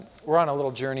we're on a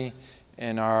little journey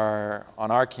on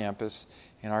our campus,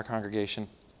 in our congregation,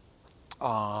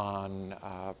 on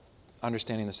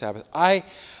understanding the Sabbath. I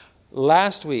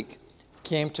last week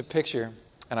came to picture,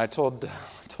 and I told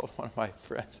one of my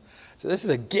friends, so this is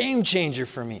a game changer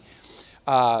for me.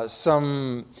 I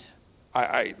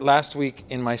last week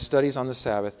in my studies on the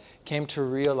Sabbath came to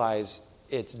realize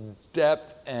its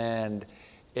depth and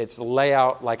its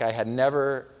layout like I had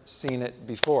never seen it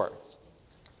before.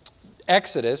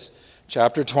 Exodus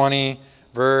chapter 20,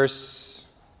 verse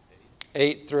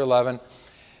 8 through 11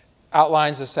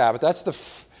 outlines the Sabbath. That's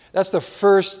the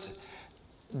first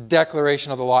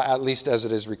declaration of the law, at least as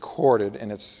it is recorded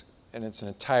in its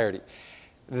entirety.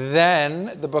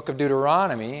 Then the book of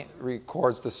Deuteronomy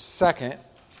records the second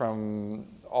from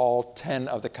all 10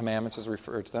 of the commandments, as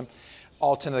referred to them.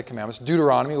 All 10 of the commandments.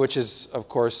 Deuteronomy, which is, of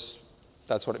course,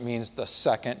 that's what it means, the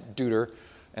second, deuter,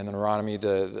 and then Deuteronomy,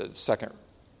 the second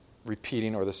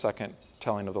repeating or the second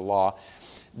telling of the law.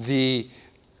 The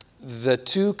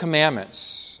two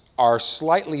commandments are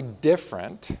slightly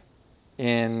different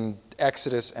in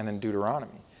Exodus and in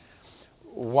Deuteronomy.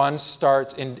 One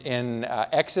starts in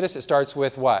Exodus, it starts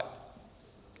with what?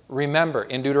 Remember.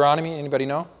 In Deuteronomy, anybody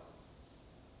know?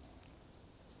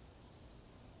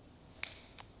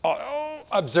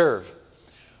 Observe.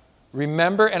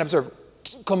 Remember and observe.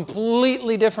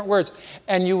 Completely different words.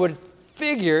 And you would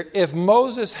figure if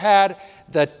Moses had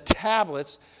the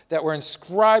tablets that were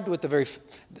inscribed with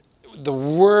the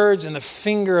words and the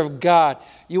finger of God,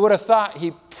 you would have thought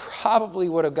he probably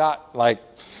would have got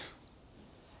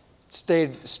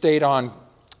stayed on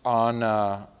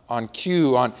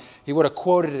cue. He would have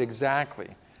quoted it exactly.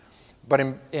 But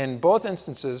in both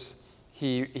instances,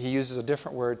 he uses a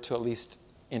different word to at least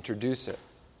introduce it.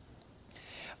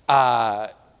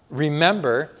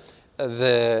 Remember,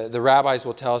 the rabbis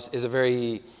will tell us, is a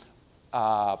very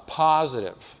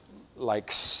positive,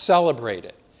 like celebrate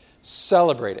it.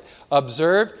 Celebrate it.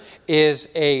 Observe is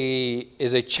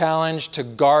a challenge to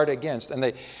guard against.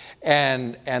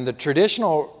 And the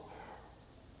traditional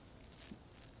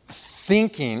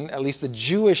thinking, at least the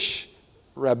Jewish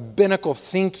rabbinical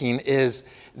thinking, is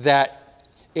that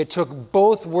it took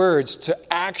both words to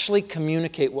actually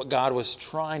communicate what God was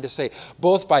trying to say.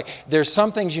 Both by, there's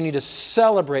some things you need to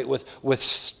celebrate with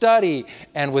study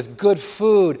and with good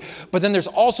food, but then there's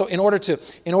also, in order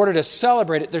to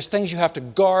celebrate it, there's things you have to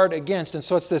guard against. And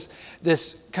so it's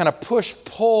this kind of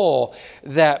push-pull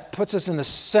that puts us in the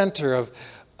center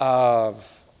of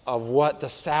what the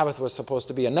Sabbath was supposed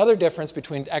to be. Another difference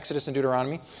between Exodus and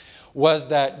Deuteronomy was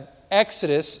that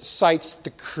Exodus cites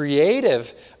the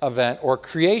creative event or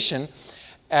creation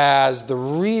as the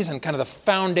reason, kind of the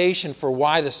foundation for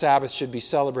why the Sabbath should be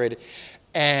celebrated.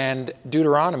 And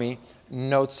Deuteronomy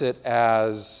notes it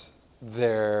as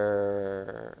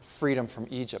their freedom from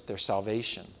Egypt, their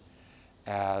salvation,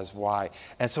 as why.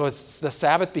 And so the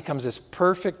Sabbath becomes this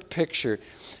perfect picture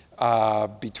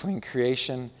between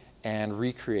creation and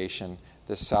recreation,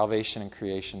 this salvation and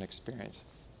creation experience.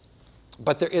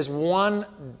 But there is one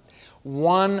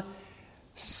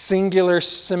singular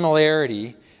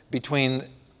similarity between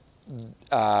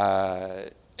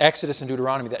Exodus and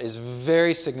Deuteronomy that is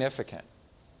very significant.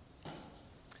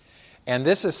 And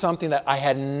this is something that I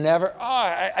had never,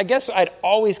 I guess I'd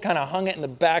always kind of hung it in the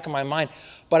back of my mind,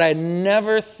 but I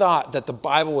never thought that the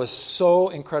Bible was so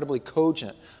incredibly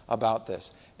cogent about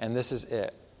this. And this is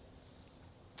it.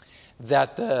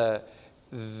 That the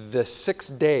 6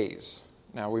 days,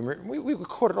 now we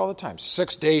quote it all the time,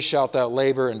 6 days shalt thou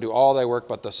labor and do all thy work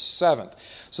but the seventh.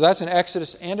 So that's in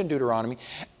Exodus and in Deuteronomy.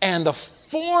 And the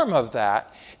form of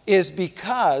that is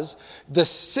because the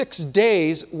 6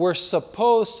 days were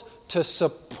supposed to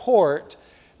support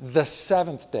the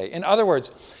seventh day. In other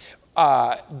words,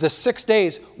 the 6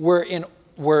 days were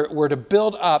to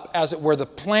build up, as it were, the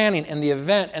planning and the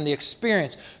event and the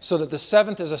experience, so that the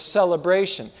seventh is a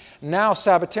celebration. Now,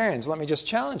 Sabbatarians, let me just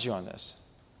challenge you on this.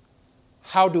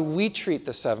 How do we treat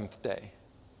the seventh day?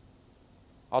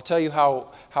 I'll tell you how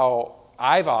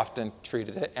I've often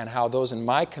treated it, and how those in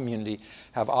my community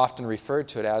have often referred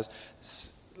to it as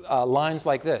lines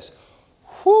like this.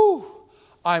 Whew,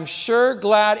 I'm sure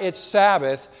glad it's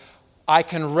Sabbath. I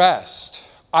can rest.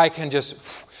 I can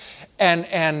just... And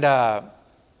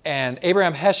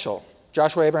Abraham Heschel,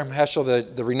 Joshua Abraham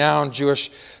Heschel, the renowned Jewish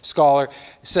scholar,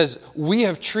 says, we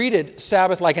have treated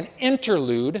Sabbath like an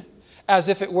interlude, as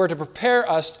if it were to prepare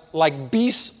us like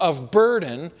beasts of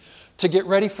burden to get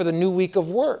ready for the new week of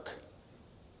work.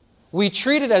 We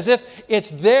treat it as if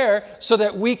it's there so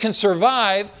that we can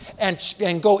survive and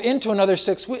go into another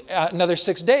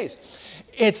 6 days.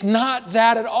 It's not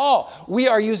that at all. We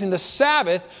are using the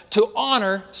Sabbath to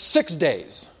honor 6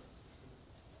 days.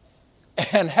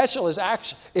 And Heschel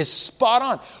is spot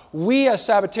on. We as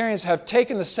Sabbatarians have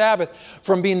taken the Sabbath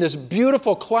from being this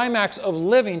beautiful climax of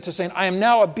living to saying, I am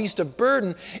now a beast of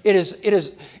burden.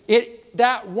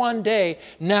 That one day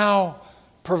now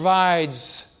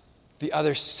provides the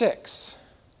other 6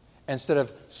 instead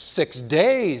of 6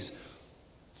 days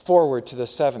forward to the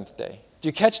 7th day. Do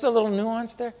you catch the little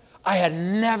nuance there? I had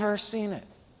never seen it.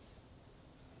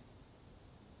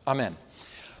 Amen.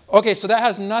 Okay, so that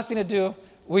has nothing to do.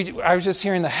 I was just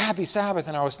hearing the happy Sabbath,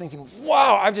 and I was thinking,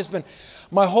 wow, I've just been,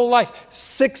 my whole life,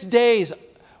 6 days.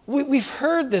 We've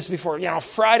heard this before,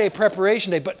 Friday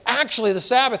preparation day, but actually the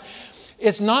Sabbath,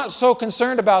 it's not so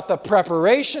concerned about the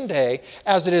preparation day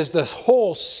as it is this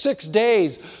whole 6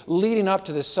 days leading up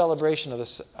to this celebration of the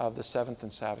 7th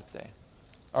and Sabbath day.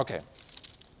 Okay.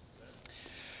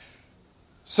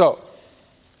 So,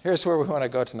 here's where we want to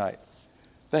go tonight.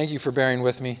 Thank you for bearing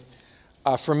with me.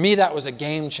 For me, that was a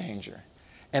game changer.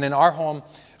 And in our home,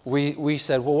 we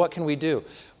said, well, what can we do?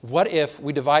 What if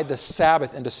we divide the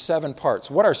Sabbath into 7 parts?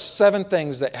 What are 7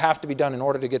 things that have to be done in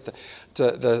order to get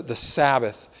the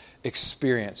Sabbath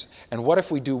experience? And what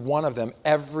if we do one of them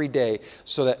every day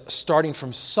so that starting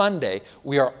from Sunday,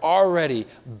 we are already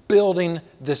building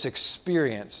this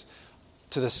experience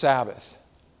to the Sabbath?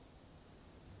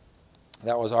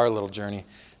 That was our little journey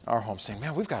in our home, saying,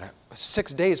 man, we've got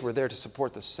 6 days we're there to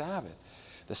support the Sabbath.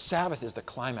 The Sabbath is the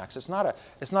climax. It's not a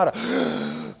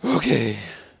okay.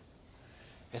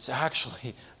 It's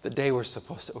actually the day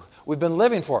we've been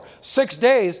living for. 6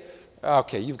 days.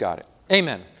 Okay, you've got it.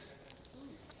 Amen.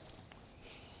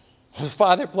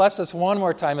 Father, bless us one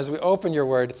more time as we open your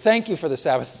word. Thank you for the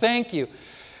Sabbath. Thank you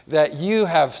that you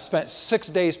have spent 6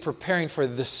 days preparing for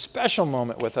this special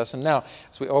moment with us. And now,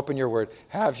 as we open your word,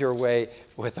 have your way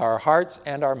with our hearts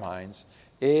and our minds.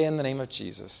 In the name of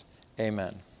Jesus.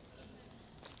 Amen.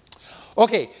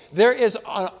 Okay, there is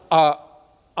an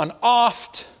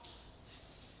oft.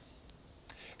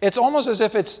 It's almost as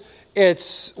if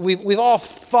we've all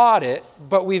thought it,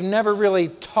 but we've never really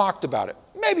talked about it.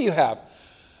 Maybe you have,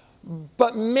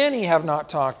 but many have not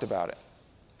talked about it.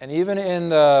 And even in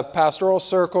the pastoral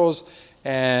circles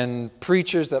and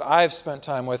preachers that I've spent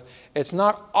time with, it's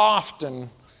not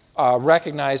often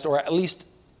recognized or at least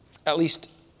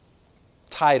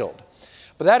titled.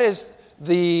 But that is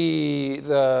the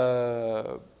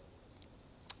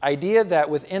idea that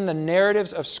within the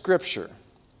narratives of Scripture,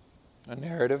 a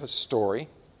narrative, a story,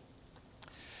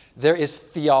 there is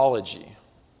theology.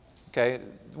 Okay,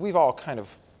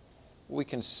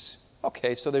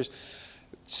 so there's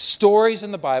stories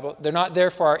in the Bible. They're not there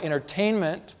for our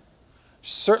entertainment.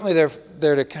 Certainly they're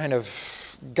there to kind of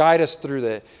guide us through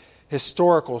the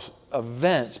historical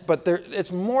events, but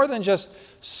it's more than just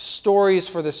stories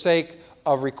for the sake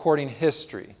of recording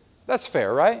history. That's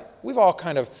fair, right? We've all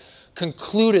kind of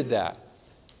concluded that.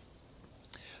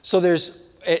 So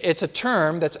it's a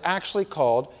term that's actually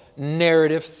called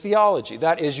narrative theology.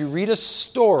 That is, you read a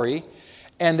story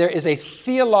and there is a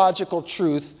theological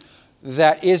truth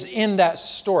that is in that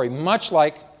story, much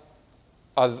like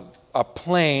a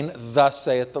plain, thus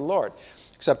saith the Lord,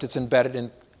 except it's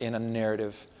embedded in a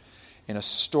narrative, in a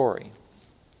story.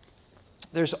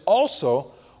 There's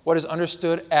also what is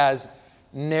understood as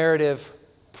narrative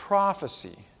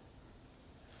prophecy.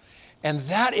 And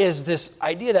that is this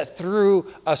idea that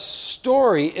through a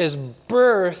story is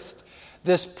birthed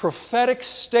this prophetic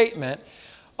statement,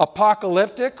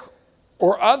 apocalyptic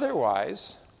or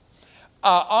otherwise.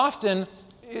 Often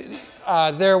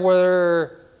there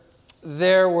were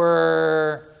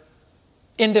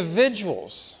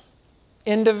individuals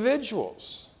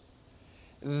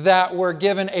that were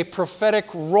given a prophetic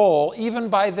role even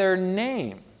by their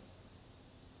name.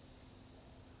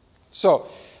 So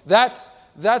it's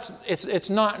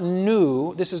not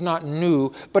new. This is not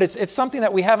new, but it's something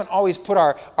that we haven't always put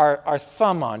our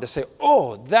thumb on to say,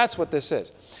 oh, that's what this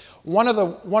is. One of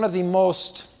the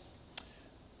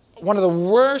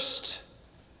worst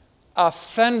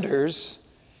offenders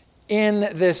in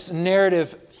this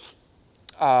narrative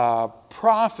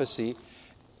prophecy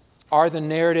are the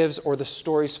narratives or the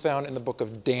stories found in the book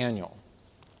of Daniel.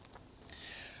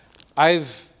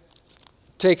 I've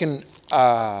taken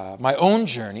my own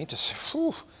journey to say,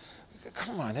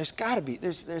 come on, there's got to be,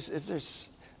 there's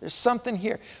something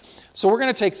here. So we're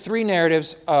going to take 3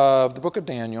 narratives of the book of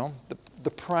Daniel,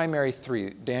 the primary 3.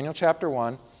 Daniel chapter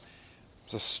 1,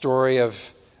 it's a story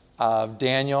of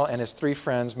Daniel and his 3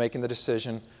 friends making the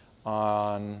decision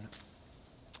on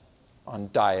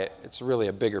diet. It's really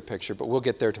a bigger picture, but we'll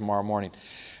get there tomorrow morning.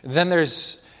 Then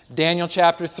there's Daniel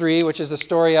chapter 3, which is the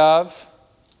story of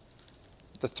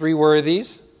the 3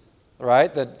 Worthies,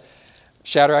 right?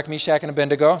 Shadrach, Meshach, and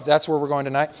Abednego. That's where we're going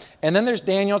tonight. And then there's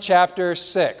Daniel chapter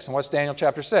 6. And what's Daniel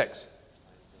chapter 6?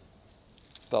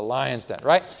 The lion's den,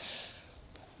 right?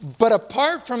 But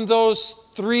apart from those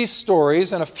three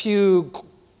stories and a few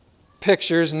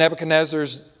pictures,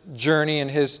 Nebuchadnezzar's journey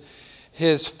and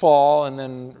his fall and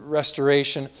then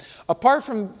restoration, apart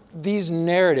from these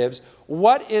narratives,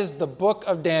 what is the book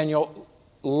of Daniel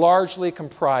largely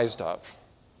comprised of?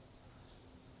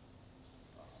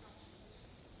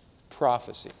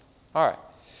 Prophecy. All right.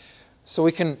 So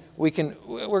we're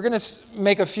going to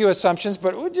make a few assumptions,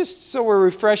 but just so we're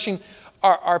refreshing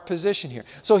our position here.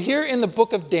 So here in the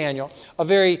book of Daniel, a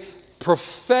very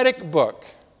prophetic book,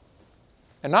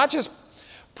 and not just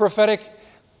prophetic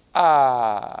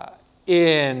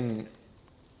in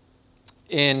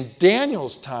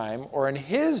Daniel's time or in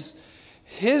his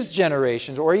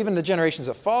generations, or even the generations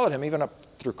that followed him, even up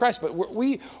through Christ. But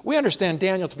we understand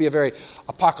Daniel to be a very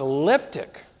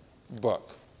apocalyptic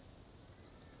book.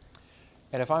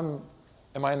 And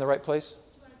am I in the right place?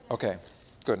 Okay,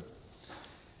 good.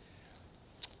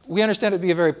 We understand it to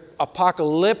be a very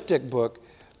apocalyptic book,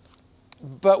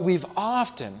 but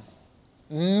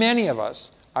many of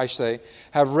us, I say,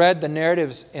 have read the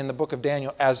narratives in the book of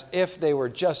Daniel as if they were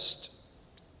just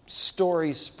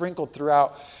stories sprinkled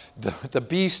throughout the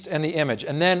beast and the image.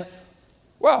 And then,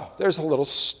 well, there's a little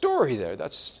story there.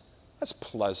 That's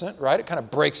pleasant, right? It kind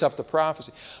of breaks up the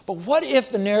prophecy. But what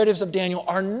if the narratives of Daniel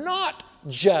are not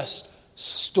just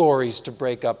stories to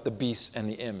break up the beast and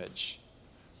the image?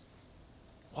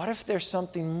 What if there's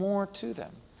something more to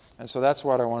them? And so that's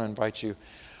what I want to invite you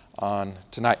on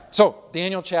tonight. So,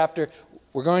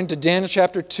 we're going to Daniel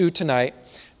chapter 2 tonight,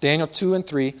 Daniel 2 and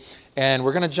 3, and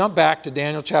we're going to jump back to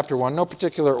Daniel chapter 1. No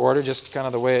particular order, just kind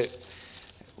of the way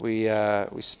we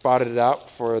spotted it out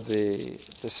for the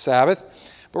Sabbath.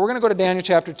 But we're going to go to Daniel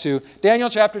chapter 2. Daniel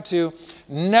chapter 2,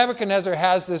 Nebuchadnezzar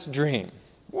has this dream.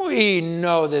 We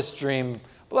know this dream.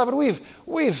 Beloved,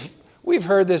 we've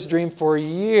heard this dream for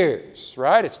years,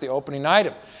 right? It's the opening night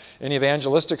of any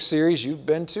evangelistic series you've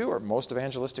been to, or most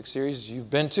evangelistic series you've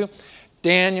been to.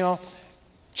 Daniel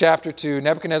chapter 2,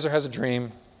 Nebuchadnezzar has a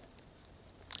dream.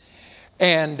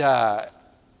 And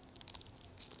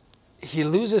he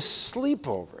loses sleep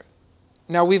over it.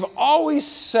 Now, we've always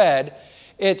said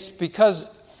it's because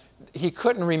he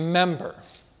couldn't remember.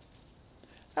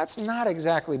 That's not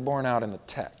exactly borne out in the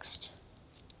text.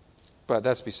 But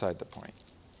that's beside the point.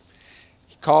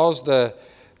 He calls the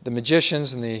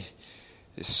magicians and the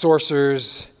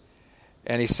sorcerers,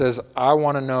 and he says, I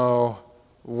want to know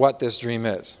what this dream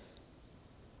is.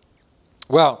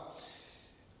 Well,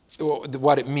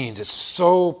 what it means, it's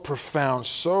so profound,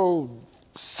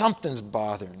 something's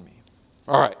bothering me.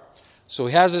 All right, so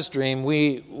he has this dream.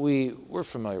 We're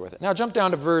familiar with it. Now jump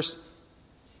down to verse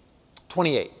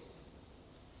 28.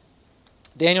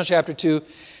 Daniel chapter 2,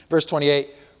 verse 28.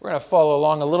 We're going to follow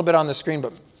along a little bit on the screen,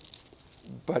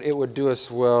 but it would do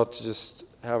us well to just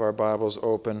have our Bibles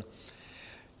open.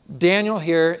 Daniel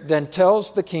here then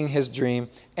tells the king his dream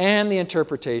and the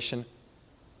interpretation.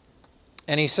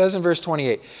 And he says in verse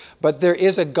 28, but there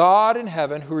is a God in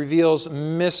heaven who reveals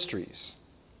mysteries.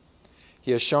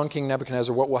 He has shown King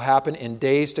Nebuchadnezzar what will happen in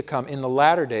days to come, in the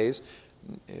latter days,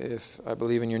 if I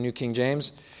believe in your New King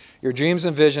James, your dreams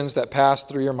and visions that passed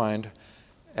through your mind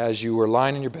as you were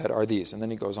lying in your bed are these. And then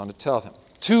he goes on to tell them.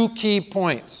 Two key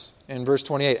points in verse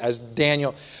 28 as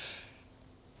Daniel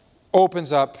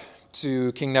opens up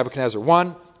to King Nebuchadnezzar.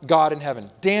 One, God in heaven.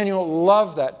 Daniel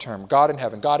loved that term, God in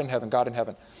heaven, God in heaven, God in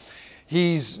heaven.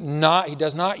 He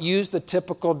does not use the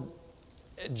typical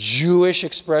Jewish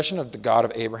expression of the God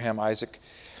of Abraham, Isaac,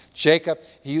 Jacob.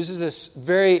 He uses this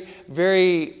very,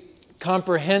 very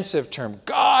comprehensive term,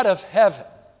 God of heaven.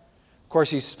 Of course,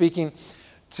 he's speaking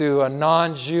to a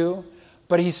non-Jew,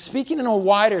 but he's speaking in a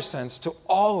wider sense to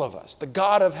all of us, the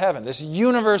God of heaven, this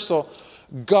universal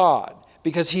God,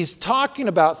 because he's talking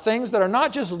about things that are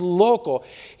not just local.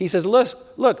 He says,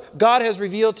 look, God has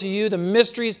revealed to you the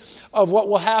mysteries of what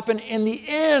will happen in the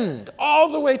end,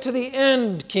 all the way to the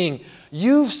end, King.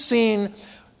 You've seen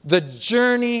the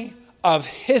journey of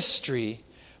history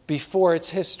before it's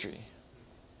history.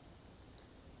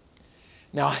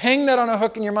 Now hang that on a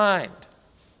hook in your mind,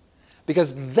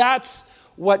 because that's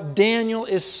what Daniel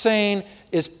is saying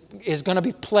is going to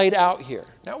be played out here.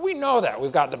 Now we know that.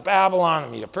 We've got the Babylon, the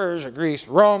Medo Persia, Greece,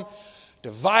 Rome,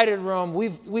 divided Rome. We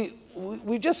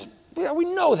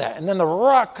know that. And then the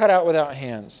rock cut out without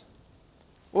hands.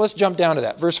 Well, let's jump down to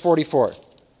that. Verse 44.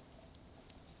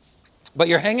 But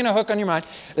you're hanging a hook on your mind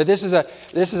that this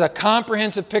is a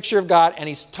comprehensive picture of God, and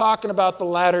he's talking about the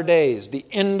latter days, the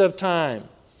end of time.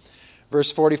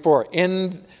 Verse 44,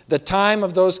 in the time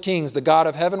of those kings, the God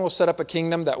of heaven will set up a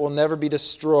kingdom that will never be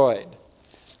destroyed.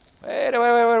 Wait.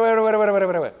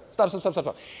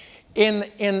 Stop. In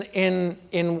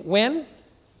when?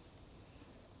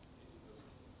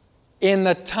 In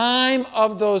the time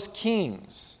of those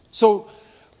kings. So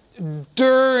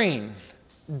during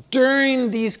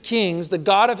these kings, the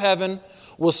God of heaven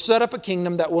will set up a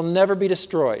kingdom that will never be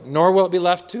destroyed, nor will it be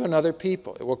left to another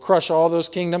people. It will crush all those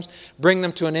kingdoms, bring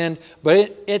them to an end, but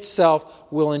it itself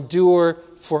will endure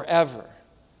forever.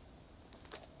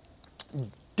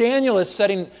 Daniel is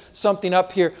setting something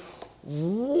up here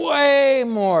way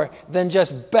more than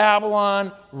just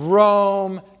Babylon,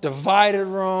 Rome, divided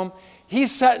Rome.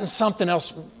 He's setting something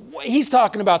else. He's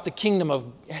talking about the kingdom of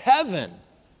heaven.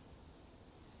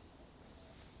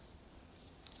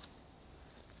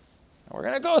 We're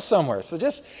going to go somewhere. So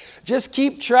just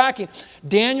keep tracking.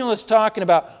 Daniel is talking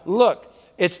about, look,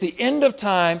 it's the end of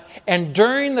time, and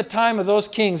during the time of those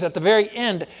kings, at the very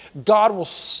end, God will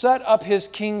set up his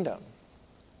kingdom.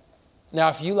 Now,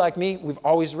 if you, like me, we've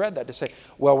always read that to say,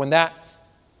 well, when that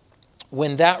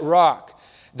rock,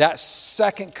 that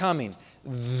second coming,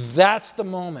 that's the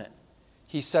moment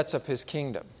he sets up his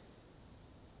kingdom.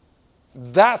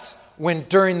 That's when,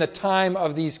 during the time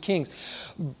of these kings.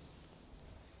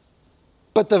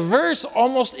 But the verse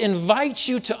almost invites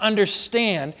you to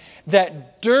understand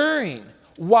that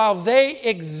while they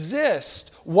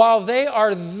exist, while they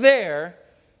are there,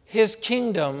 his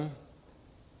kingdom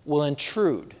will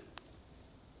intrude.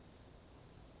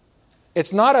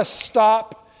 It's not a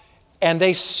stop and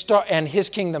his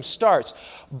kingdom starts,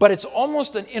 but it's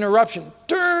almost an interruption.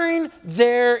 During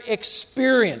their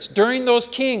experience, during those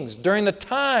kings, during the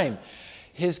time,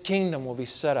 his kingdom will be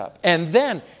set up. And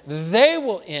then they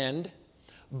will end,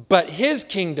 but his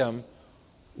kingdom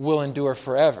will endure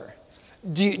forever.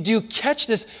 Do you catch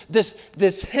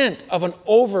this hint of an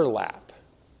overlap?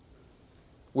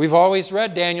 We've always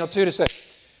read Daniel 2 to say,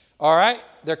 all right,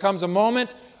 there comes a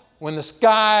moment when the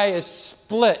sky is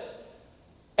split,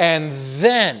 and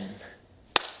then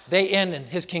they end and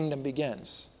his kingdom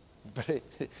begins. But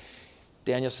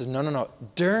Daniel says, no.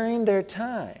 During their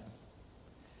time,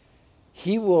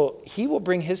 he will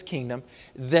bring his kingdom,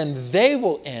 then they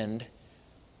will end,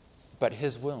 but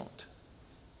his won't.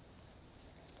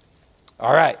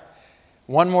 All right.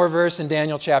 One more verse in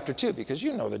Daniel chapter 2, because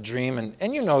you know the dream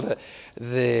and you know the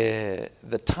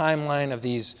timeline of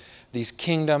these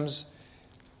kingdoms.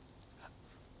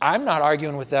 I'm not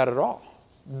arguing with that at all.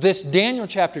 This Daniel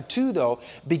chapter 2, though,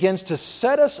 begins to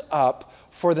set us up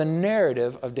for the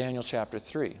narrative of Daniel chapter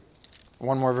 3.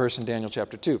 One more verse in Daniel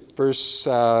chapter 2.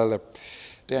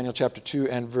 Daniel chapter 2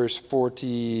 and verse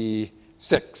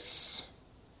 46.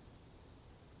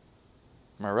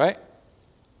 Am I right?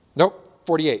 Nope,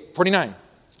 48. 49.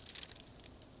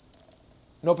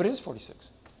 Nope, it is 46.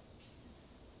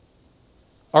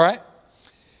 All right.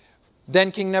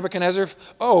 Then King Nebuchadnezzar,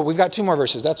 we've got two more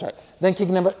verses, that's right. Then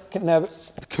King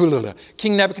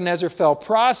Nebuchadnezzar fell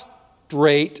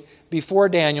prostrate before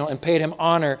Daniel and paid him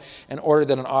honor and ordered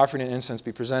that an offering and incense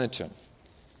be presented to him.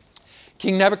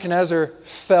 King Nebuchadnezzar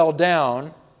fell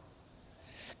down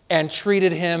and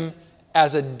treated him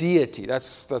as a deity.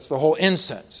 That's the whole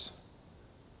incense.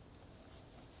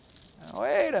 Now,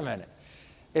 wait a minute.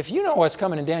 If you know what's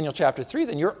coming in Daniel chapter 3,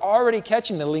 then you're already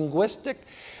catching the linguistic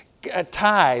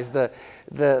ties, the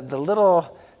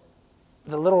little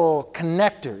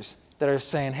connectors that are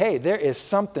saying, hey, there is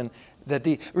something that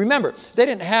remember, they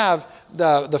didn't have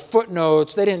the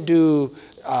footnotes, they didn't do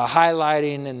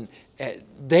highlighting, and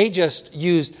they just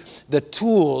used the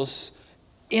tools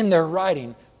in their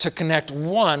writing to connect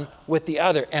one with the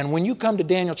other. And when you come to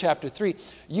Daniel chapter 3,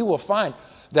 you will find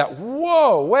that,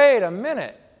 whoa, wait a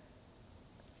minute.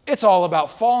 It's all about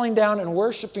falling down and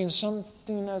worshiping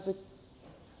something as a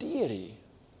deity.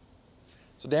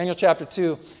 So Daniel chapter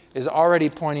 2 is already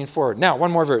pointing forward. Now,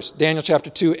 one more verse. Daniel chapter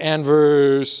 2 and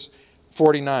verse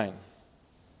 49.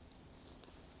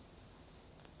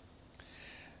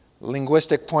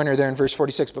 Linguistic pointer there in verse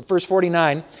 46. But verse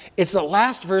 49, it's the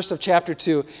last verse of chapter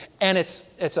 2,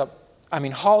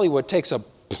 and Hollywood takes a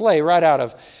play right out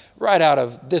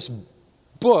of this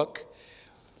book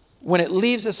when it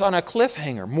leaves us on a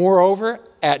cliffhanger. Moreover,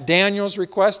 at Daniel's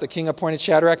request, the king appointed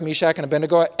Shadrach, Meshach, and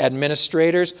Abednego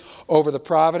administrators over the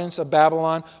province of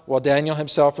Babylon, while Daniel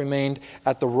himself remained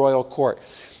at the royal court.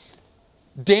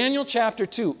 Daniel chapter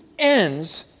 2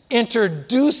 ends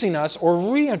introducing us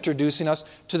or reintroducing us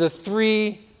to the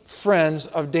three friends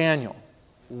of Daniel.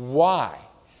 Why?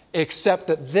 Except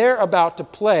that they're about to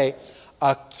play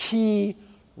a key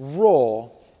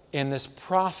role in this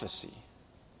prophecy.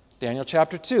 Daniel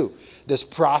chapter 2, this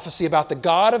prophecy about the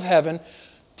God of heaven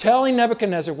telling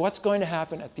Nebuchadnezzar what's going to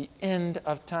happen at the end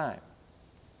of time.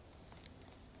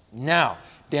 Now,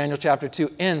 Daniel chapter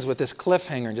 2 ends with this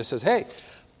cliffhanger and just says, hey,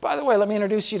 by the way, let me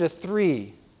introduce you to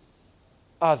 3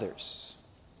 others.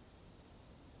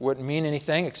 Wouldn't mean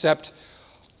anything except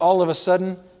all of a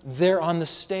sudden they're on the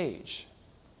stage.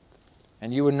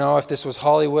 And you would know if this was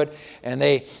Hollywood and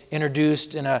they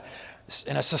introduced in a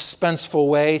suspenseful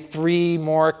way 3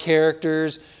 more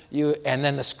characters, and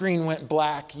then the screen went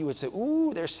black, you would say,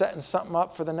 ooh, they're setting something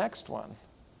up for the next one.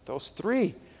 Those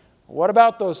 3. What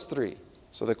about those 3?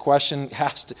 So the question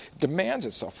demands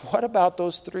itself. What about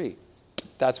those 3?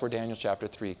 That's where Daniel chapter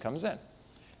 3 comes in.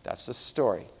 That's the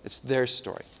story. It's their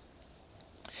story.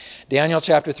 Daniel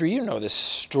chapter 3, you know this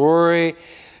story.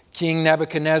 King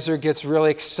Nebuchadnezzar gets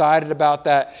really excited about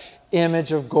that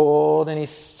image of gold, and he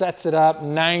sets it up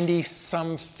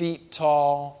 90-some feet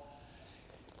tall.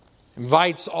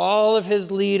 Invites all of his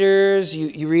leaders.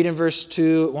 You read in verse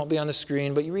 2, it won't be on the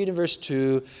screen, but you read in verse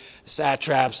 2, the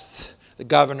satraps, the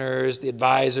governors, the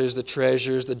advisors, the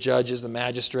treasurers, the judges, the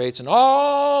magistrates, and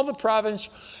all the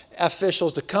provincial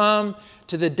officials to come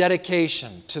to the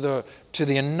dedication, to the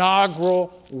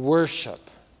inaugural worship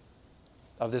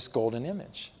of this golden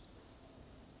image.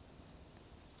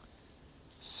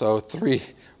 So 3,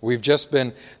 we've just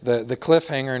been, the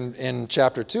cliffhanger in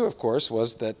chapter 2, of course,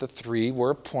 was that the 3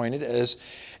 were appointed as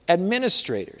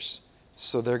administrators.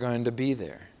 So they're going to be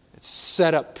there. It's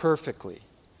set up perfectly.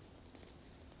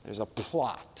 There's a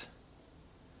plot.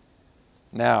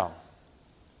 Now,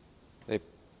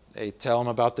 they tell them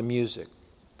about the music,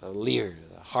 the lyre,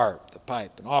 the harp, the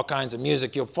pipe, and all kinds of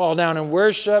music. You'll fall down and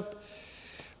worship.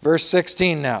 Verse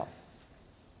 16 now.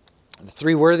 The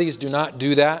 3 worthies do not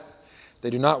do that. They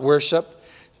do not worship.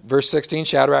 Verse 16,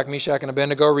 Shadrach, Meshach, and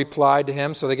Abednego replied to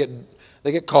him. So they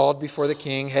get called before the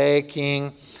king. Hey,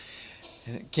 king.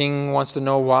 King wants to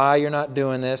know why you're not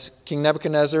doing this. King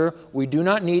Nebuchadnezzar, we do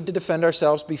not need to defend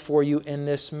ourselves before you in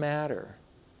this matter.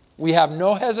 We have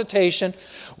no hesitation.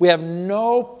 We have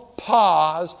no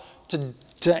pause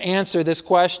to answer this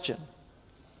question.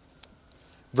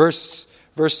 Verse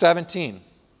 17.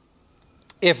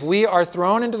 If we are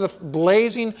thrown into the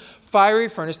blazing fiery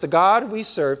furnace, the God we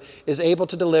serve is able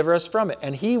to deliver us from it,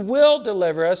 and he will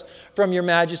deliver us from your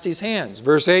majesty's hands.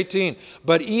 Verse 18,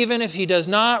 but even if he does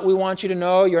not, we want you to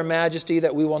know, your majesty,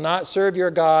 that we will not serve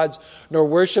your gods, nor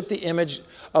worship the image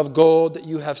of gold that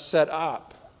you have set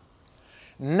up.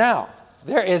 Now,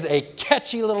 there is a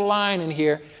catchy little line in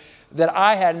here that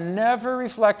I had never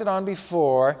reflected on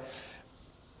before.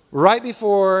 Right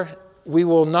before, we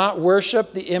will not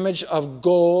worship the image of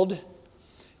gold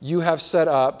you have set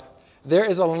up, there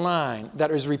is a line that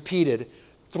is repeated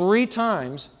 3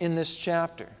 times in this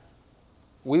chapter.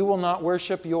 We will not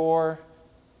worship your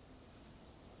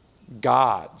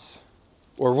gods,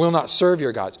 or will not serve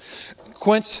your gods.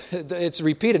 It's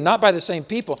repeated not by the same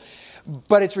people,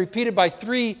 but it's repeated by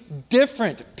 3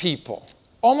 different people.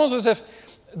 Almost as if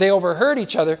they overheard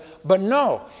each other, but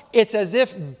no, it's as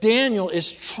if Daniel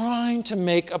is trying to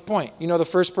make a point. You know, the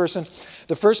first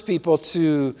people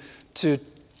to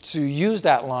use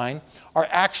that line are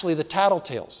actually the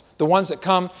tattletales, the ones that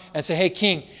come and say, hey,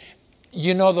 king,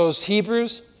 you know those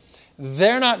Hebrews?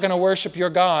 They're not going to worship your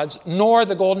gods, nor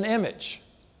the golden image.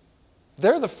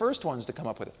 They're the first ones to come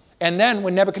up with it. And then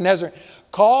when Nebuchadnezzar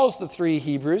calls the 3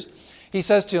 Hebrews, he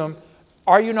says to them,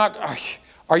 Are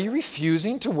you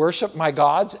refusing to worship my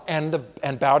gods and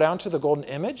bow down to the golden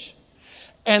image?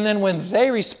 And then when they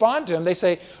respond to him, they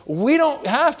say, we don't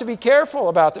have to be careful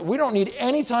about that. We don't need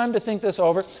any time to think this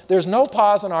over. There's no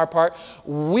pause on our part.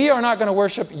 We are not going to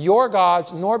worship your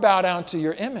gods nor bow down to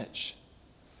your image.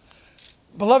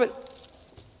 Beloved,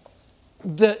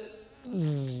 the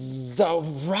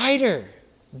writer,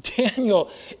 Daniel,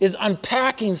 is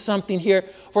unpacking something here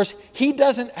for us. He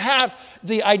doesn't have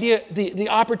the idea, the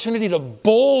opportunity to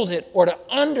bold it or to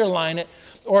underline it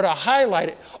or to highlight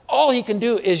it. All he can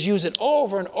do is use it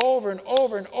over and over and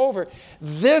over and over.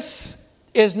 This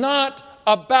is not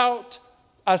about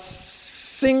a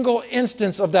single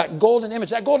instance of that golden image.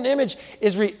 That golden image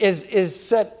is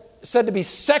said to be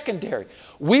secondary.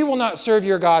 We will not serve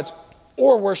your gods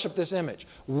or worship this image.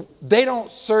 They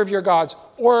don't serve your gods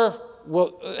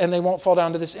and they won't fall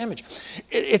down to this image.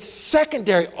 It's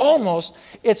secondary almost.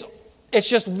 It's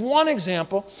just one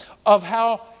example of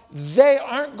how they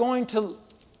aren't going to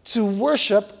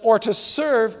worship or to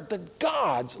serve the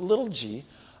gods, little g,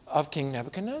 of King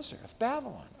Nebuchadnezzar, of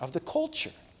Babylon, of the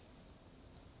culture.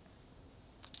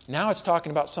 Now it's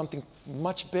talking about something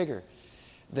much bigger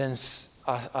than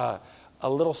a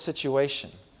little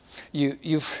situation.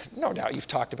 You've no doubt you've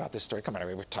talked about this story. Come on,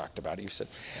 we've talked about it. You've said,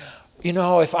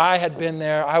 if I had been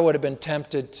there, I would have been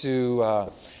tempted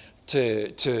to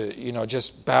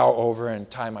just bow over and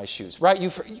tie my shoes. Right?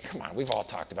 Come on, we've all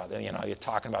talked about that. You're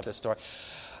talking about this story.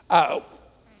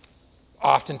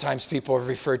 Oftentimes people have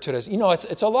referred to it as,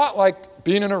 it's a lot like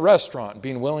being in a restaurant,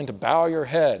 being willing to bow your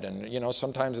head. And,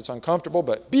 sometimes it's uncomfortable,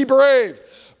 but be brave.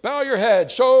 Bow your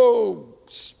head. Show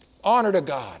honor to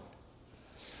God.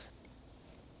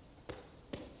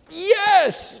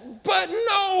 Yes, but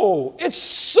no. It's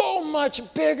so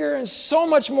much bigger and so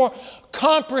much more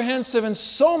comprehensive and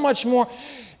so much more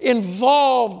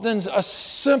involved than a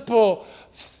simple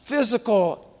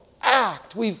physical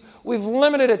act. We've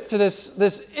limited it to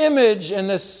this image and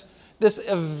this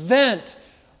event,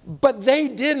 but they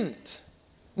didn't.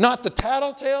 Not the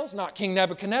tattletales, not King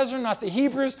Nebuchadnezzar, not the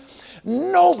Hebrews.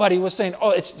 Nobody was saying,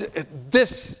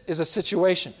 this is a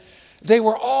situation. They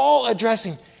were all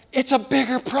addressing, it's a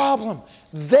bigger problem.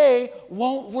 They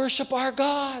won't worship our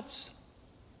gods.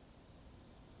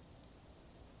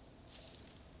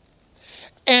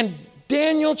 And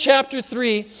Daniel chapter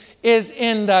 3 is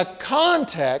in the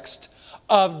context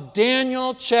of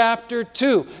Daniel chapter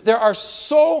 2. There are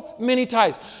so many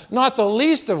ties, not the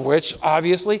least of which,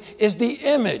 obviously, is the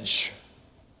image.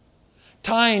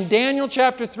 Tying Daniel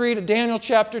chapter 3 to Daniel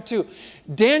chapter 2.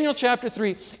 Daniel chapter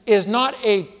 3 is not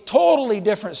a totally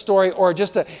different story or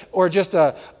just a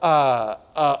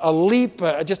leap,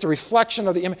 just a reflection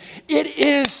of the image. It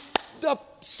is the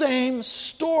same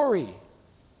story.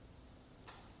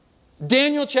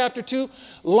 Daniel chapter 2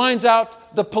 lines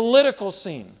out the political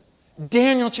scene.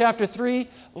 Daniel chapter 3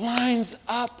 lines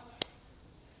up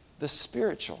the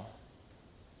spiritual.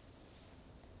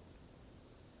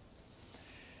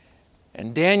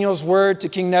 And Daniel's word to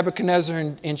King Nebuchadnezzar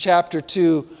in chapter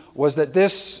 2 was that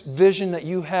this vision that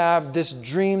you have, this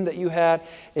dream that you had,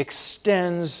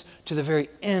 extends to the very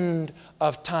end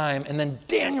of time. And then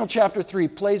Daniel chapter 3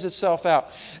 plays itself out,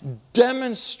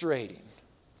 demonstrating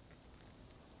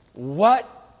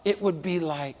what it would be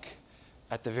like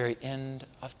at the very end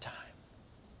of time.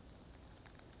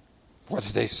 What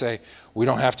did they say? We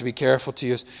don't have to be careful to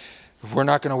use. We're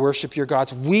not going to worship your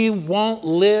gods. We won't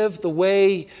live the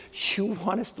way you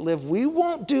want us to live. We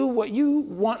won't do what you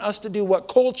want us to do, what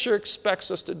culture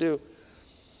expects us to do.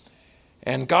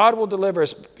 And God will deliver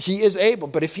us. He is able.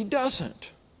 But if he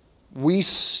doesn't, we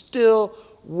still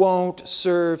won't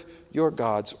serve your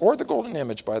gods or the golden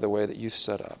image, by the way, that you've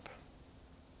set up.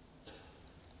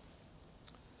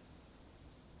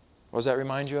 What does that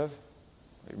remind you of?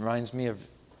 It reminds me of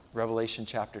Revelation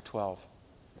chapter 12.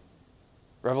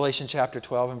 Revelation chapter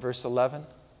 12 and verse 11.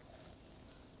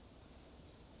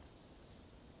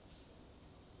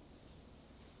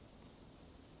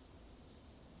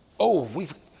 Oh,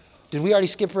 did we already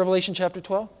skip Revelation chapter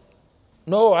 12?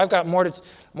 No, I've got more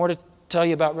to tell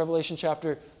you about Revelation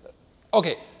chapter.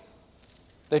 Okay.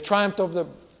 They triumphed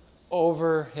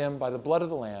over him by the blood of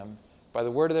the Lamb, by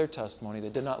the word of their testimony. They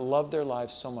did not love their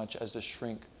lives so much as to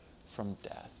shrink from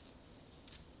death.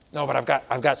 No, but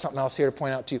I've got something else here to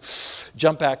point out to you.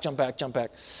 Jump back.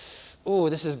 Oh,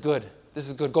 this is good.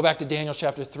 Go back to Daniel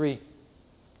chapter 3.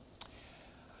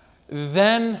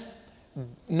 Then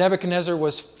Nebuchadnezzar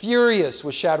was furious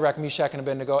with Shadrach, Meshach, and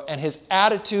Abednego, and his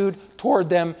attitude toward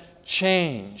them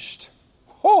changed.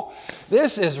 Oh,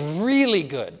 this is really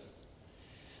good.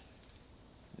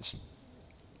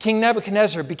 King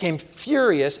Nebuchadnezzar became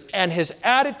furious, and his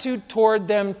attitude toward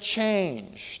them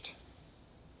changed.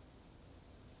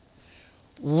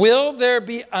 Will there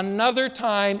be another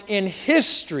time in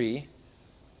history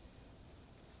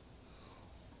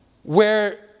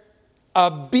where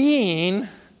a being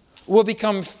will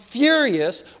become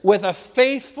furious with a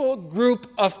faithful group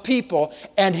of people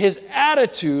and his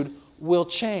attitude will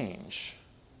change?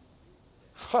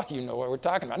 Oh, you know what we're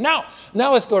talking about. Now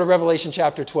let's go to Revelation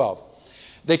chapter 12.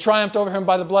 They triumphed over him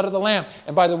by the blood of the Lamb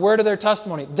and by the word of their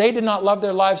testimony. They did not love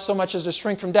their lives so much as to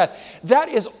shrink from death. That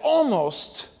is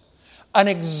almost an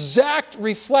exact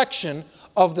reflection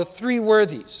of the three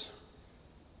worthies.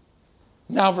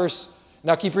 Now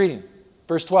keep reading.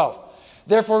 Verse 12.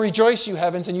 Therefore rejoice, you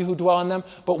heavens, and you who dwell in them.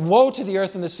 But woe to the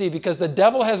earth and the sea, because the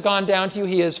devil has gone down to you.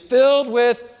 He is filled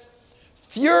with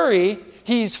fury.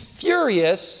 He's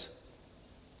furious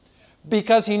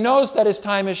because he knows that his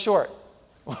time is short.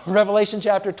 Revelation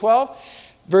chapter 12,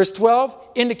 verse 12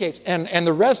 indicates, and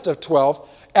the rest of 12,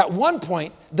 at one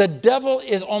point, the devil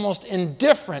is almost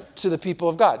indifferent to the people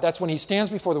of God. That's when he stands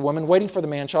before the woman, waiting for the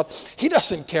man-child. He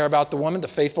doesn't care about the woman, the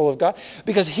faithful of God,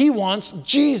 because he wants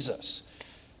Jesus.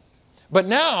 But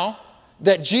now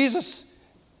that Jesus,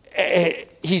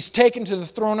 he's taken to the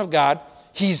throne of God,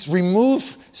 he's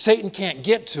removed. Satan can't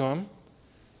get to him.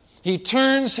 He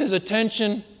turns his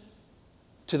attention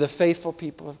to the faithful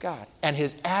people of God, and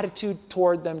his attitude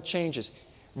toward them changes.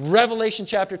 Revelation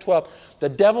chapter 12, the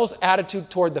devil's attitude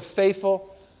toward the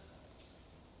faithful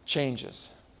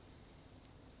changes.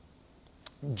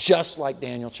 Just like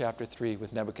Daniel chapter 3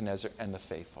 with Nebuchadnezzar and the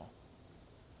faithful.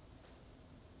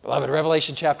 Beloved,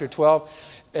 Revelation chapter 12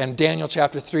 and Daniel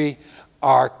chapter 3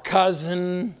 are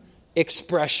cousin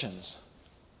expressions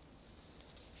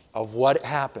of what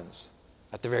happens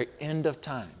at the very end of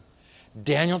time.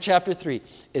 Daniel chapter 3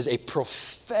 is a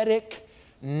prophetic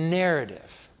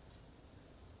narrative.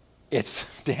 It's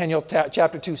Daniel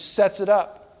chapter 2 sets it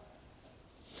up.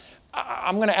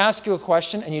 I'm going to ask you a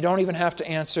question, and you don't even have to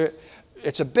answer it.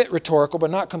 It's a bit rhetorical,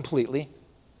 but not completely.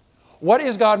 What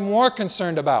is God more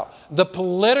concerned about? The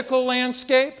political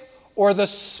landscape or the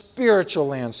spiritual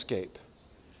landscape?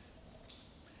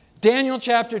 Daniel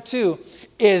chapter 2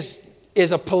 is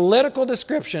a political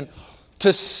description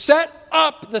to set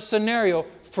up the scenario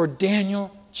for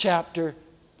Daniel chapter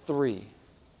 3.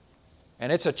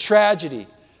 And it's a tragedy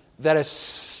that as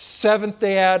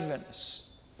Seventh-day Adventists,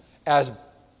 as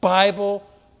Bible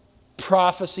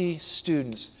prophecy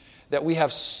students, that we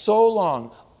have so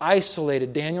long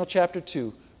isolated Daniel chapter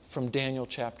 2 from Daniel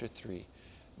chapter 3.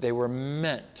 They were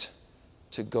meant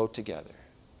to go together.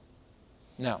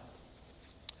 Now,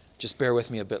 just bear with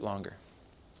me a bit longer.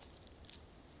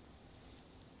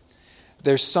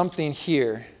 There's something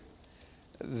here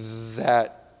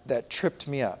that tripped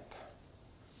me up.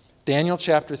 Daniel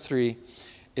chapter 3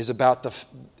 is about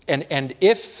and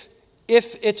if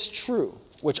it's true,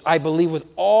 which I believe with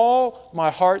all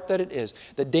my heart that it is,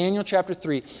 that Daniel chapter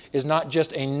 3 is not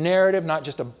just a narrative, not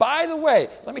just by the way,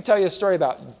 let me tell you a story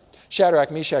about Shadrach,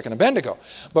 Meshach, and Abednego,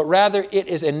 but rather it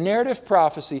is a narrative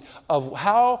prophecy of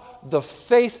how the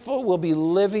faithful will be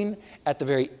living at the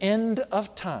very end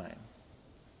of time.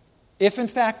 If in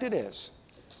fact it is,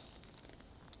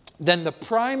 then the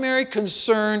primary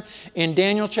concern in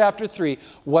Daniel chapter 3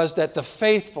 was that the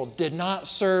faithful did not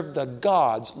serve the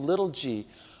gods, little g,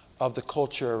 of the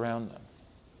culture around them.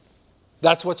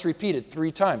 That's what's repeated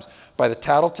 3 times by the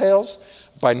tattletales,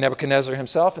 by Nebuchadnezzar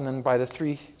himself, and then by the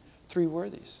three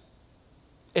worthies.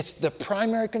 It's the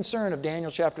primary concern of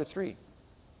Daniel chapter 3.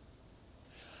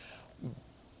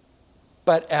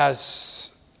 But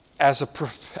as a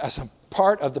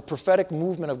part of the prophetic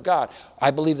movement of God,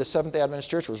 I believe the Seventh-day Adventist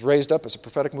Church was raised up as a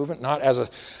prophetic movement, not as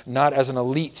an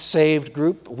elite saved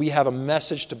group. We have a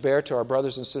message to bear to our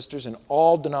brothers and sisters in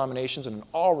all denominations and in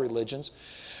all religions.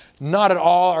 Not at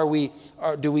all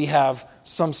do we have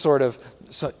some sort of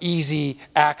easy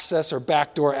access or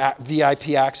backdoor VIP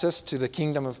access to the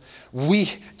kingdom of.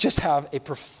 We just have a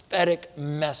prophetic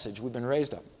message. We've been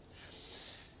raised up.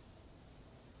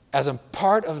 As a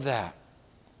part of that,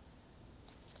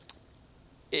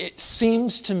 it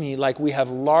seems to me like we have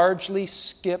largely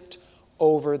skipped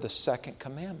over the second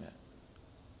commandment.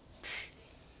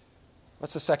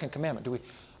 What's the second commandment?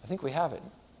 I think we have it.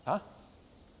 Huh?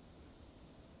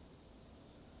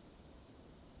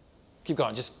 Keep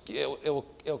going.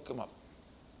 It'll come up.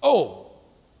 Oh!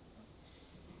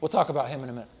 We'll talk about him in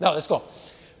a minute. No, let's go.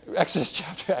 Exodus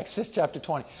chapter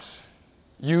 20.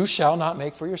 You shall not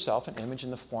make for yourself an image in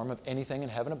the form of anything in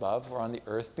heaven above or on the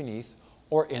earth beneath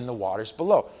or in the waters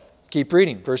below. Keep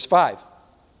reading. Verse 5.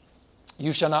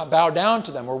 You shall not bow down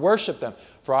to them or worship them.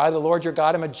 For I, the Lord your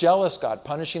God, am a jealous God,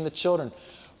 punishing the children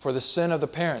for the sin of the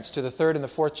parents to the 3rd and the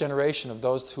 4th generation of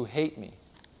those who hate me,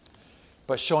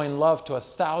 but showing love to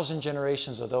 1,000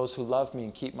 generations of those who love me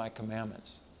and keep my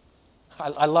commandments.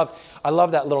 I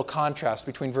love that little contrast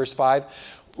between verse 5.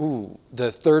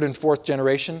 The 3rd and 4th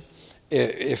generation,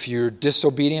 if you're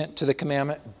disobedient to the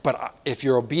commandment, but if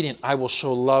you're obedient, I will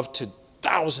show love to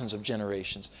thousands of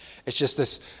generations. It's just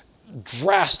this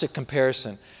drastic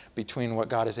comparison between what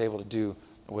God is able to do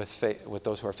with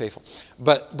those who are faithful.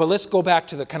 But let's go back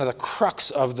to the kind of the crux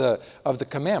of the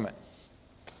commandment.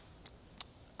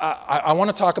 I want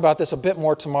to talk about this a bit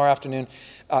more tomorrow afternoon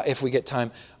if we get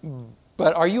time.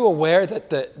 But are you aware that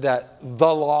the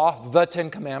law, the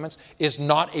 10 Commandments, is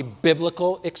not a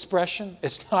biblical expression?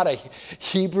 It's not a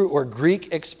Hebrew or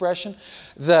Greek expression.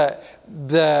 The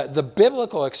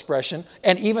biblical expression,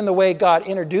 and even the way God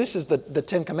introduces the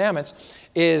 10 Commandments,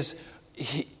 is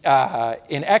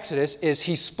in Exodus, is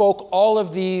He spoke all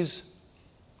of these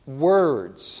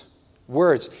words.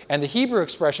 And the Hebrew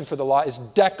expression for the law is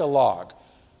decalogue,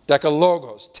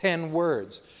 decalogos, 10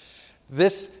 words.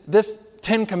 This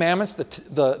 10 Commandments,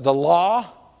 the law,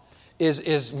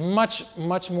 is much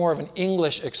more of an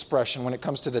English expression when it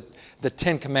comes to the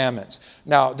 10 Commandments.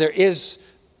 Now,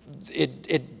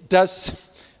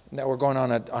 Now we're going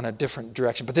on a different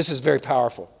direction, but this is very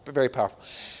powerful, very powerful.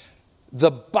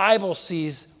 The Bible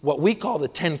sees what we call the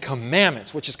Ten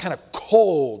Commandments, which is kind of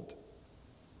cold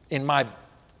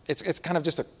it's kind of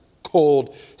just a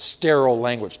cold, sterile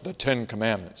language, the Ten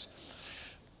Commandments.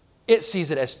 It sees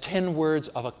it as 10 words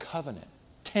of a covenant,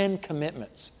 10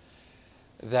 commitments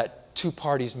that two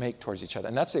parties make towards each other.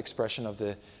 And that's the expression of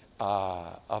the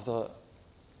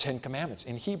Ten Commandments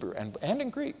in Hebrew and in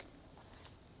Greek.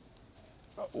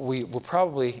 We will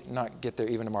probably not get there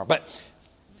even tomorrow. But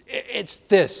it's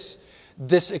this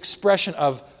expression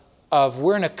of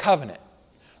we're in a covenant.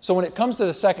 So when it comes to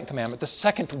the second commandment, the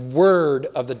second word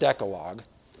of the Decalogue,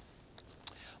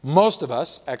 most of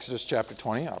us, Exodus chapter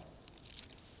 20,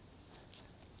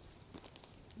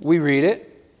 we read it.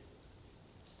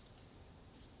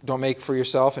 Don't make for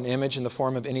yourself an image in the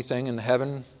form of anything in the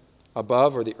heaven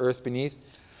above or the earth beneath.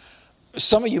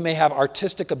 Some of you may have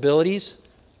artistic abilities.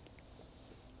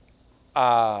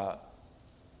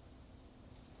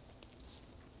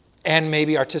 And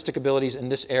maybe artistic abilities in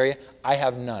this area. I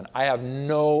have none. I have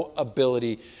no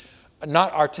ability,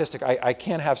 not artistic. I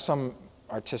can have some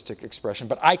artistic expression,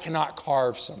 but I cannot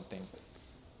carve something.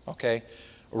 Okay?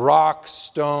 Rock,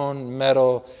 stone,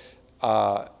 metal,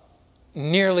 I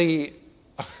nearly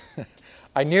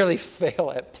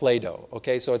fail at Play-Doh.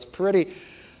 Okay? So it's pretty,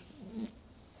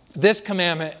 this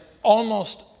commandment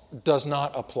almost does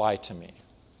not apply to me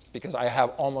because I have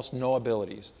almost no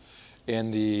abilities in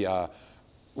the,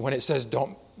 when it says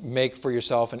don't make for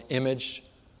yourself an image,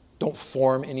 don't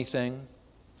form anything,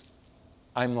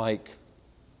 I'm like,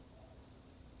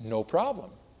 no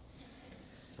problem,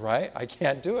 right? I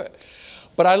can't do it.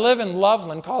 But I live in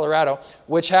Loveland, Colorado,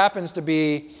 which happens to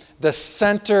be the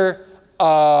center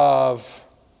of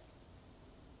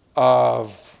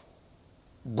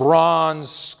bronze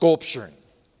sculpturing.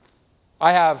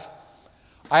 I have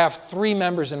 3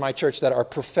 members in my church that are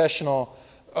professional,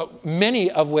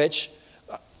 many of which,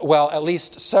 well, at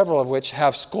least several of which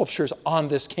have sculptures on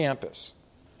this campus.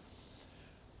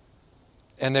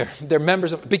 And they're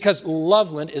members of, because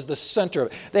Loveland is the center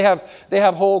of it. They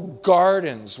have whole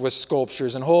gardens with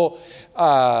sculptures and whole,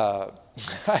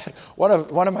 one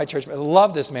of my church, I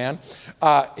love this man.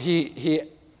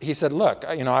 He said, look,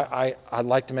 I'd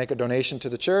like to make a donation to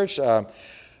the church.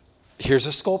 Here's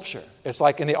a sculpture. It's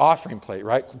like in the offering plate,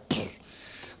 right?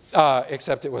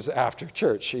 Except it was after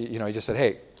church. He just said,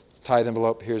 hey, tithe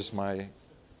envelope, here's my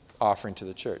offering to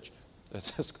the church.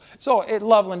 So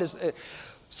Loveland is.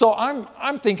 So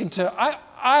I'm thinking I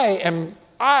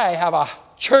have a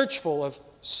church full of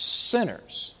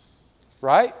sinners,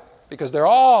 right? Because they're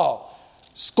all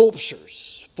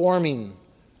sculptures forming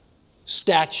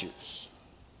statues.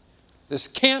 This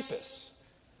campus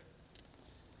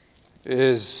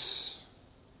is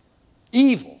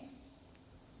evil.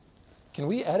 Can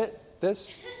we edit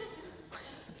this?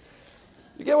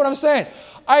 You get what I'm saying?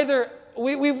 Either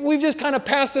we've just kind of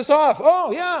passed this off.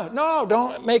 Oh, yeah, no,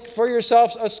 don't make for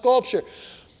yourselves a sculpture.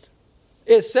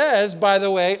 It says, by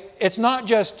the way, it's not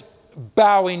just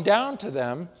bowing down to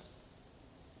them,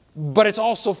 but it's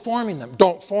also forming them.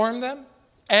 Don't form them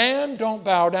and don't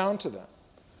bow down to them.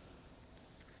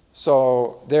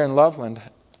 So there in Loveland,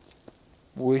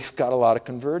 we've got a lot of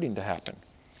converting to happen.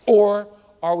 Or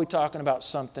are we talking about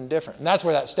something different? And that's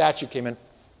where that statue came in.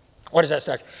 What is that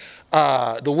statue?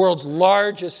 The world's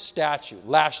largest statue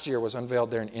last year was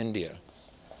unveiled there in India.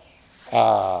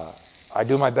 I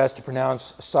do my best to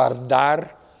pronounce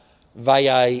Sardar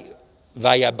Vallabhbhai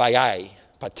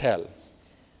Patel.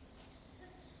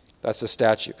 That's the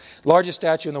statue. Largest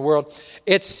statue in the world.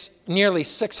 It's nearly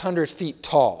 600 feet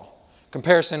tall.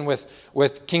 Comparison with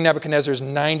King Nebuchadnezzar's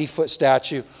 90-foot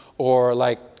statue, or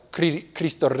like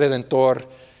Cristo Redentor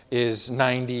is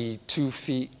 92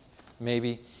 feet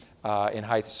maybe in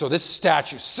height. So this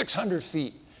statue, 600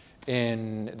 feet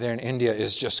there in India,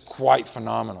 is just quite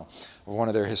phenomenal. One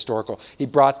of their historical. He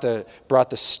brought the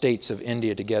states of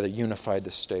India together, unified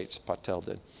the states. Patel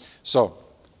did. So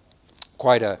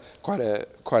quite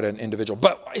an individual.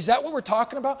 But is that what we're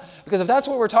talking about? Because if that's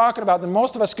what we're talking about, then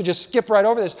most of us could just skip right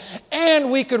over this,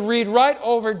 and we could read right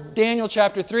over Daniel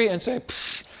chapter 3 and say,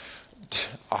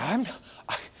 I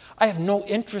have no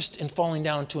interest in falling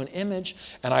down to an image,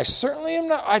 and I certainly am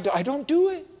not. I don't do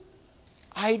it.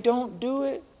 I don't do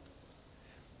it.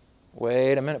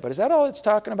 Wait a minute, but is that all it's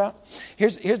talking about?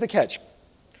 Here's the catch.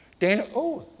 Daniel,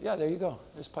 oh, yeah, there you go.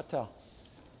 There's Patel.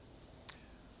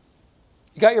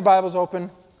 You got your Bibles open.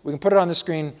 We can put it on the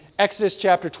screen. Exodus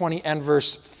chapter 20 and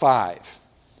verse 5.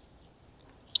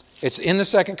 It's in the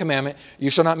second commandment. You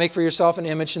shall not make for yourself an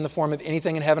image in the form of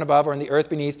anything in heaven above or in the earth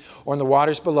beneath or in the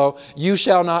waters below. You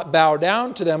shall not bow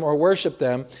down to them or worship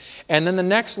them. And then the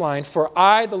next line, for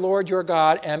I, the Lord your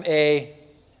God, am a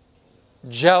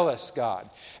jealous God.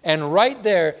 And right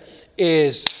there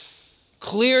is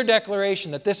clear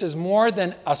declaration that this is more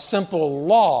than a simple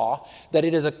law, that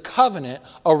it is a covenant,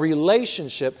 a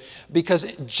relationship, because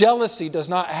jealousy does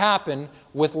not happen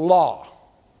with law.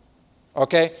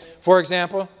 Okay? For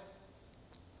example,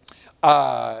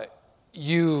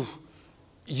 you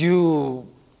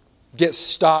get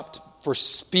stopped for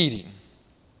speeding.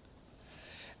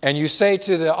 And you say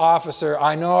to the officer,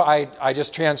 I know I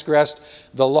just transgressed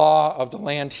the law of the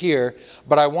land here,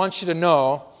 but I want you to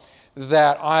know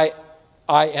that I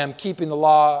am keeping the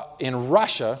law in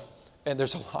Russia, and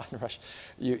there's a law in Russia,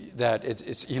 that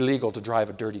it's illegal to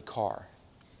drive a dirty car.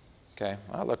 Okay,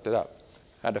 I looked it up.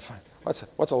 I had to find,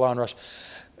 what's a law in Russia?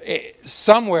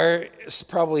 Somewhere, it's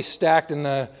probably stacked in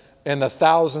the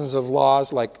thousands of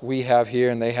laws like we have here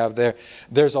and they have there,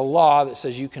 there's a law that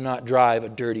says you cannot drive a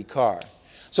dirty car.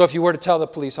 So if you were to tell the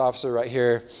police officer right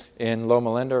here in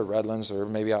Loma Linda or Redlands or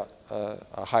maybe out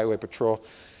a highway patrol,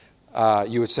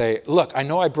 you would say, look, I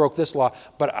know I broke this law,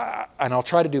 and I'll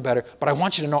try to do better, but I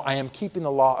want you to know I am keeping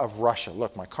the law of Russia.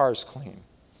 Look, my car is clean.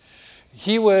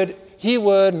 He would,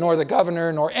 nor the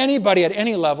governor, nor anybody at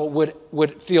any level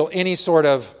would feel any sort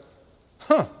of,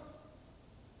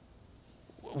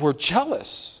 we're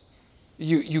jealous.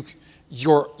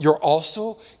 You're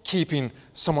also keeping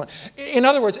someone. In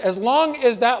other words, as long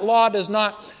as that law does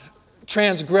not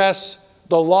transgress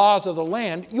the laws of the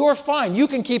land, you're fine. You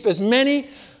can keep as many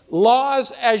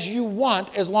laws as you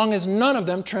want as long as none of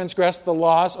them transgress the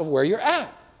laws of where you're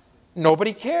at.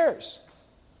 Nobody cares.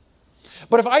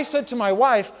 But if I said to my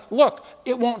wife, look,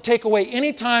 it won't take away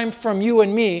any time from you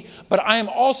and me, but I am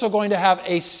also going to have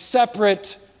a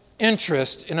separate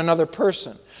interest in another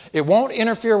person. It won't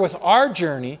interfere with our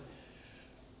journey.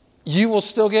 You will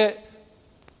still get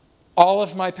all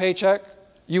of my paycheck.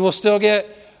 You will still get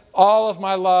all of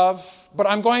my love. But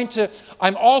I'm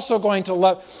also going to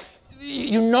love.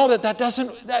 You know that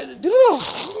doesn't.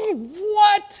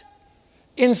 What?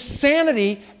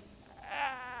 Insanity.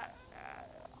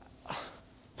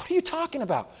 What are you talking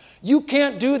about? You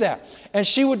can't do that. And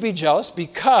she would be jealous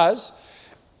because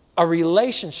a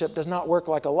relationship does not work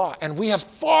like a law. And we have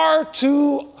far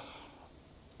too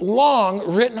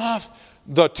long written off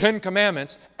the 10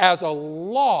 Commandments as a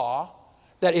law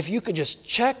that if you could just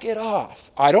check it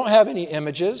off. I don't have any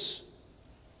images.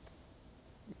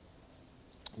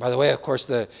 By the way, of course,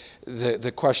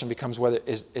 the question becomes whether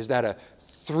is that a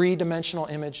three-dimensional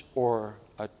image or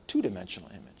a two-dimensional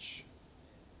image?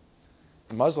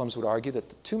 The Muslims would argue that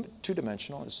the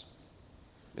two-dimensional is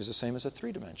the same as a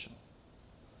three-dimensional.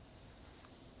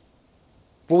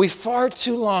 But we far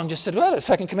too long just said, well, the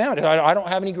second commandment, I don't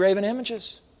have any graven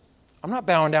images. I'm not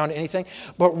bowing down to anything.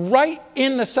 But right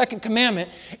in the second commandment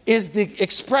is the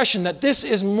expression that this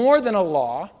is more than a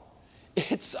law.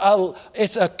 It's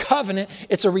a covenant.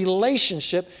 It's a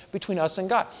relationship between us and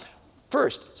God.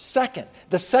 First. Second,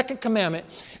 the second commandment,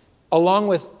 along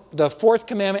with the fourth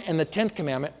commandment and the 10th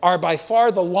commandment, are by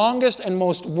far the longest and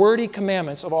most wordy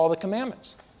commandments of all the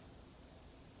commandments,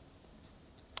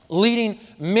 leading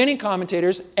many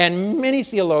commentators and many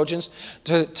theologians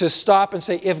to stop and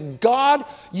say, if God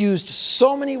used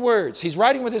so many words, he's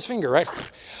writing with his finger, right?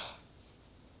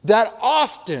 That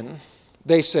often,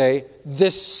 they say,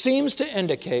 this seems to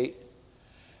indicate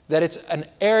that it's an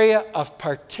area of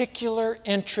particular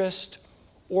interest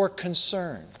or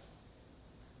concern.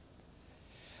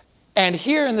 And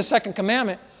here in the second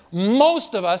commandment,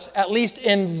 most of us, at least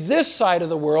in this side of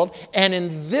the world and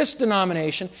in this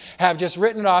denomination, have just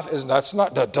written it off as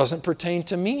that doesn't pertain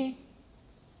to me.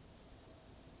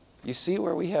 You see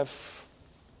where we have.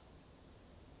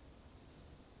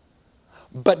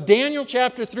 But Daniel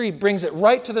chapter 3 brings it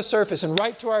right to the surface and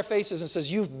right to our faces and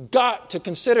says, you've got to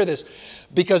consider this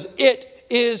because it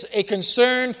is a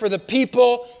concern for the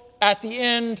people at the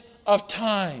end of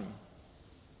time.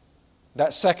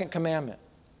 That second commandment.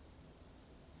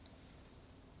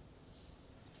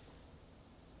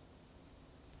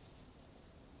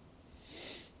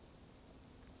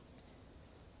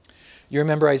 You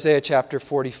remember Isaiah chapter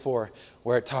 44,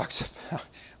 where it talks about,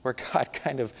 where God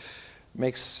kind of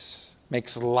makes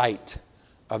light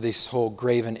of this whole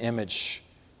graven image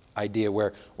idea,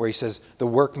 where he says the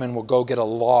workman will go get a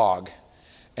log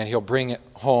and he'll bring it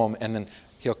home and then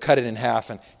he'll cut it in half,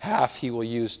 and half he will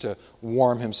use to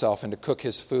warm himself and to cook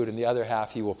his food, and the other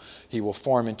half he will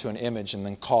form into an image and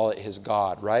then call it his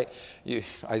God, right?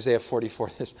 Isaiah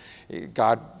 44,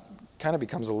 God kind of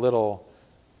becomes a little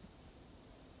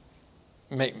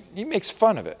he makes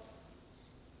fun of it.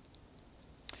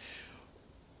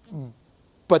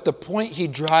 But the point he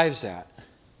drives at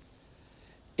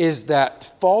is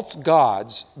that false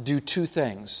gods do two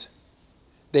things.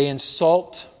 They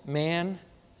insult man.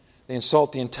 They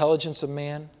insult the intelligence of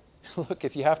man. Look,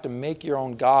 if you have to make your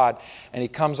own God, and he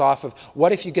comes off of,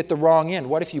 what if you get the wrong end?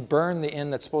 What if you burn the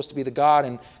end that's supposed to be the God,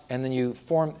 and then you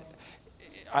form...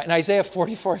 In Isaiah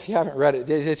 44, if you haven't read it,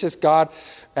 it's just God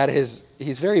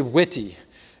he's very witty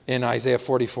in Isaiah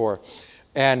 44.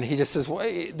 And he just says, well,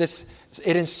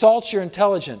 it insults your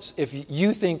intelligence if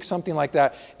you think something like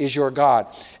that is your God.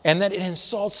 And that it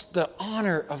insults the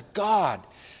honor of God.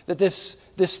 That this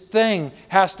thing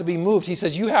has to be moved. He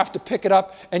says, you have to pick it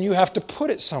up and you have to put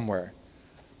it somewhere.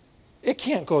 It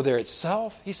can't go there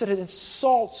itself. He said it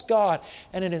insults God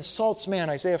and it insults man,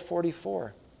 Isaiah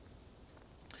 44.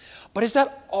 But is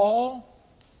that all?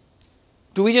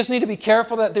 Do we just need to be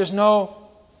careful that there's no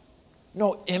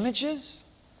images?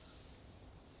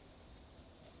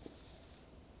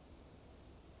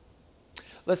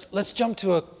 Let's jump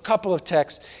to a couple of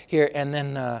texts here, and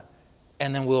then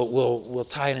we'll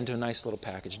tie it into a nice little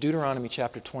package. Deuteronomy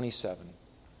chapter 27.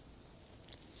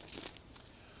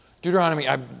 Deuteronomy,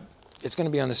 it's going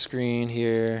to be on the screen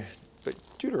here, but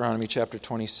Deuteronomy chapter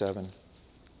 27.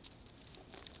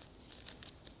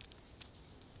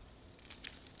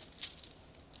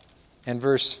 And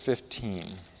verse 15.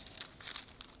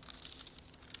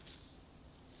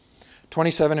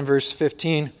 27 and verse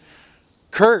 15.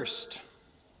 Cursed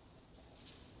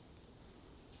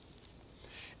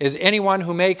is anyone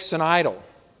who makes an idol,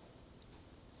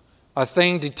 a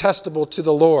thing detestable to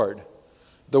the Lord,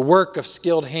 the work of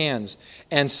skilled hands,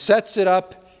 and sets it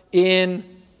up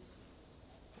in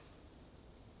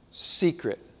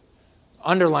secret.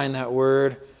 Underline that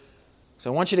word.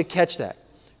 So I want you to catch that.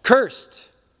 Cursed.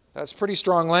 That's pretty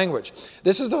strong language.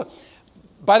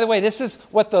 By the way, this is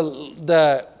what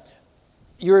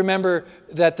you remember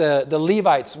that the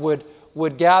Levites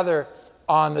would gather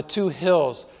on the two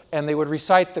hills, and they would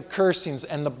recite the cursings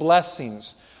and the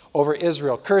blessings over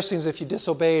Israel. Cursings if you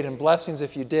disobeyed and blessings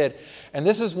if you did. And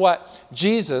this is what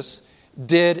Jesus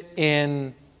did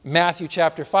in Matthew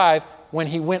chapter 5 when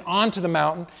he went onto the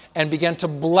mountain and began to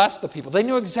bless the people. They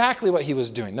knew exactly what he was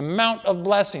doing, the Mount of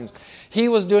Blessings. He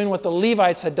was doing what the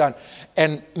Levites had done.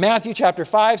 And Matthew chapter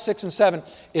 5, 6, and 7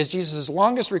 is Jesus'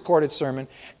 longest recorded sermon,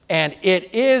 and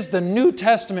it is the New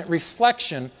Testament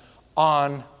reflection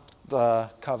on the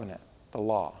covenant, the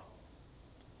law.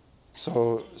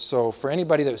 So for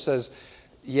anybody that says,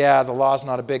 yeah, the law is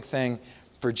not a big thing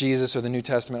for Jesus or the New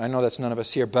Testament, I know that's none of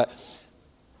us here, but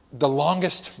the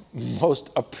longest, most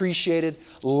appreciated,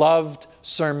 loved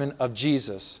sermon of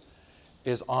Jesus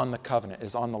is on the covenant,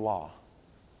 is on the law.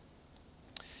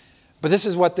 But this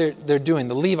is what they're doing.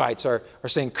 The Levites are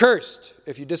saying, cursed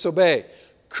if you disobey.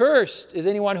 Cursed is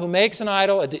anyone who makes an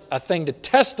idol, a thing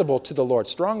detestable to the Lord.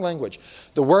 Strong language.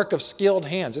 The work of skilled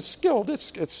hands. It's skilled,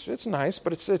 it's nice,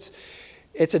 but it's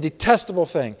a detestable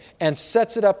thing. And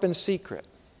sets it up in secret.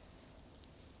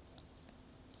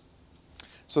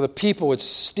 So the people would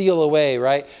steal away,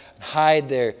 right? And hide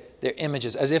their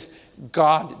images as if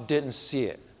God didn't see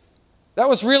it. That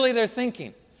was really their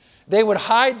thinking. They would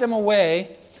hide them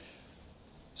away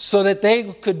so that they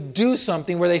could do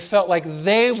something where they felt like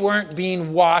they weren't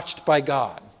being watched by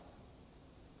God.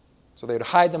 So they would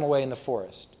hide them away in the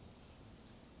forest.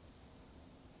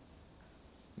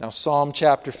 Now, Psalm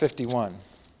chapter 51.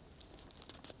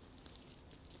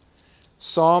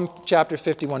 Psalm chapter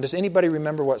 51. Does anybody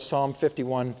remember what Psalm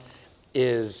 51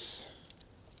 is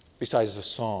besides the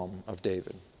Psalm of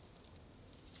David?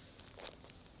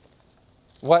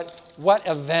 What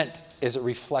event is it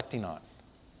reflecting on?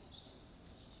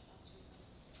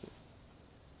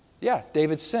 Yeah,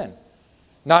 David's sin.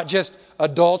 Not just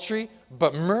adultery,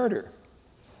 but murder.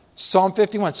 Psalm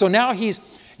 51. So now he's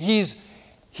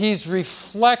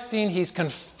reflecting, he's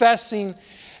confessing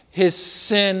his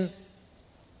sin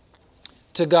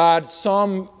to God.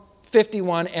 Psalm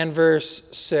 51 and verse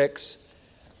 6.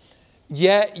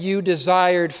 Yet you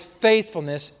desired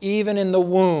faithfulness, even in the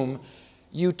womb.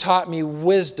 You taught me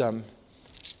wisdom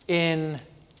in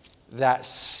that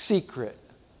secret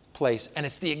place. And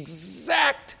it's the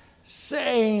exact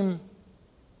same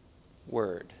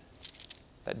word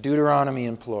that Deuteronomy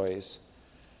employs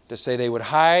to say they would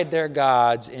hide their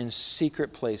gods in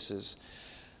secret places.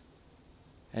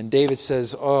 And David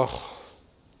says, oh,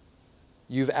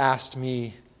 you've asked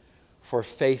me for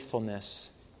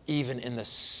faithfulness even in the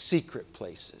secret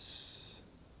places.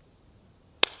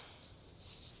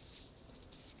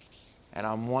 And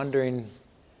I'm wondering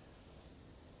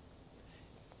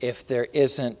if there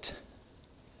isn't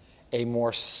a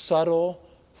more subtle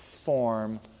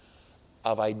form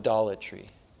of idolatry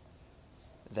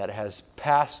that has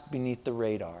passed beneath the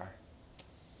radar.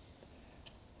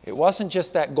 It wasn't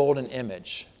just that golden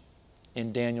image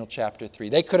in Daniel chapter 3.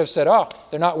 They could have said, oh,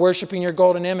 they're not worshiping your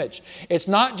golden image. It's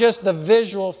not just the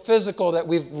visual, physical that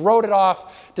we've wrote it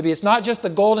off to be. It's not just the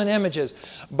golden images.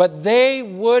 But they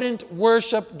wouldn't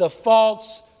worship the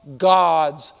false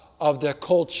gods of their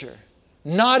culture.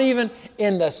 Not even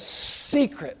in the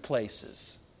secret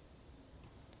places.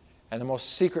 And the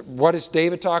most secret, what is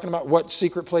David talking about? What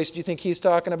secret place do you think he's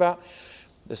talking about?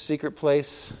 The secret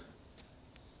place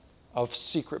of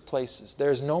secret places.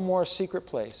 There is no more secret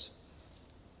place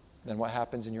than what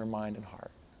happens in your mind and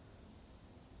heart.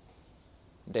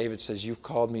 David says, you've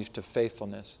called me to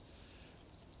faithfulness.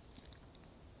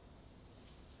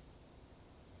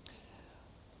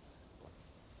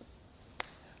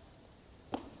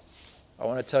 I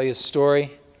want to tell you a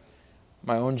story,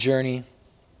 my own journey,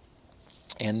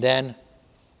 and then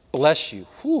bless you.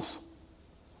 Whew.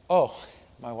 Oh,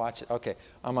 my watch. Okay,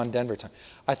 I'm on Denver time.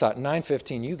 I thought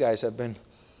 9:15, you guys have been...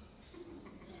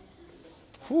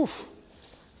 Whew.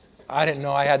 I didn't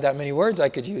know I had that many words I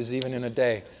could use even in a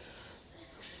day.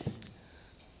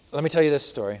 Let me tell you this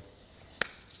story.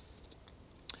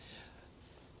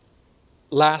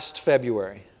 Last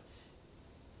February,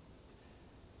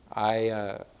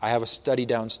 I have a study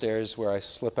downstairs where I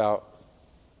slip out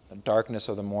the darkness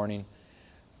of the morning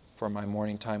for my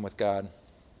morning time with God.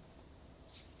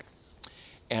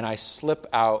 And I slip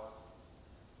out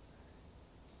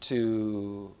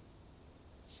to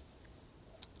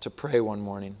pray one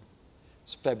morning.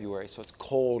 It's February, so it's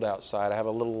cold outside. I have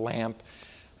a little lamp.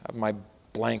 I have my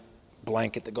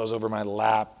blanket that goes over my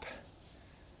lap.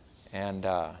 And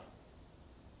I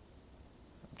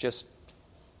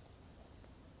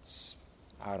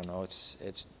don't know, it's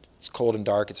cold and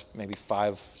dark. It's maybe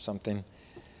 5 something.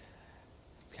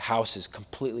 The house is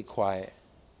completely quiet.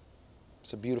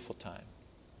 It's a beautiful time.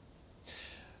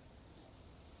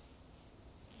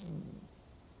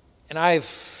 And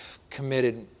I've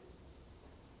committed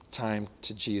time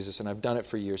to Jesus, and I've done it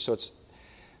for years.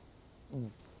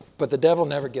 But the devil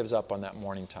never gives up on that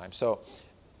morning time. So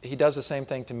he does the same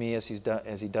thing to me as he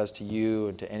does to you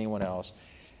and to anyone else.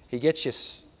 He gets you.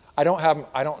 I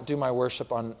don't do my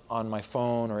worship on my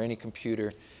phone or any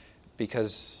computer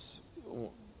because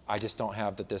I just don't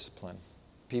have the discipline.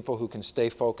 People who can stay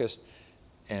focused,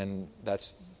 and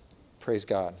that's praise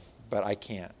God, but I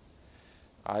can't.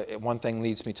 One thing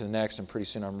leads me to the next, and pretty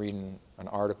soon I'm reading an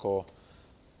article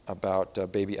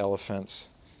about baby elephants,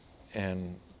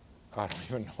 and I don't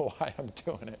even know why I'm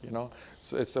doing it,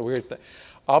 So it's a weird thing.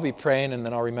 I'll be praying, and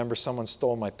then I'll remember someone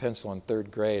stole my pencil in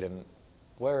 3rd grade, and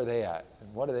where are they at?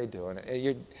 And what are they doing?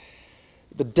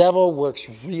 The devil works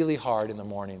really hard in the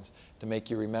mornings to make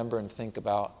you remember and think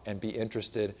about and be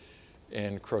interested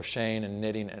in crocheting and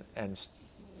knitting and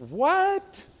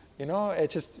what?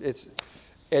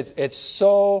 It's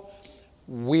so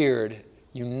weird.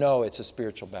 It's a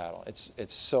spiritual battle.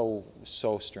 It's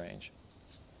so strange.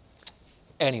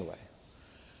 Anyway,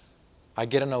 I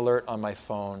get an alert on my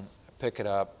phone, I pick it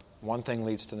up, one thing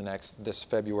leads to the next this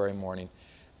February morning,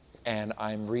 and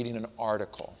I'm reading an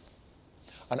article.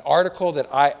 An article that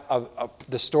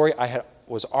the story I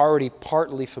was already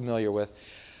partly familiar with.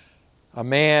 A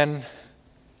man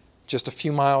just a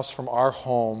few miles from our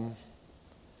home,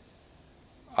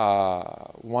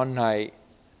 one night,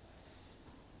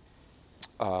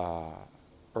 or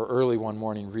early one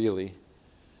morning really,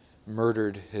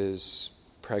 murdered his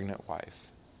pregnant wife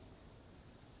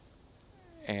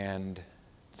and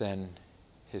then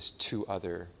his 2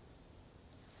 other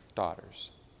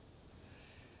daughters.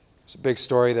 It's a big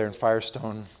story there in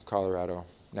Firestone, Colorado,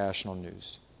 national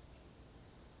news.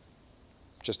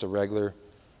 Just a regular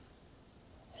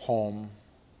home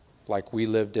like we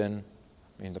lived in.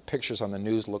 I mean, the pictures on the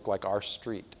news look like our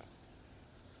street.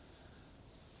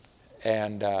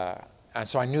 And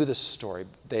so I knew this story.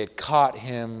 They had caught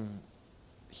him.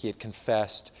 He had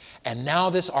confessed. And now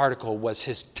this article was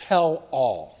his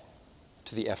tell-all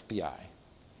to the FBI.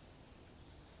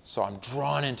 So I'm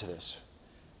drawn into this.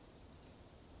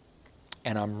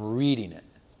 And I'm reading it.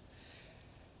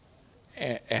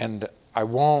 And I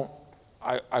won't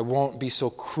be so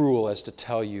cruel as to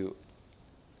tell you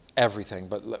everything,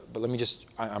 but let me just,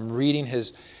 I'm reading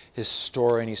his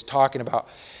story, and he's talking about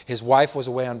his wife was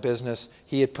away on business.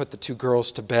 He had put the 2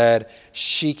 girls to bed.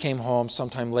 She came home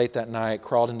sometime late that night,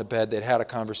 crawled into bed. They'd had a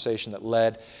conversation that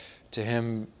led to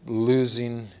him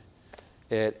losing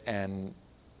it and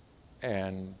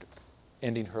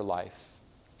ending her life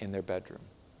in their bedroom.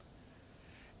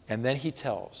 And then he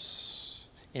tells,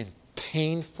 in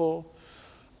painful,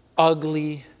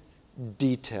 ugly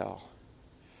detail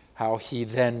how he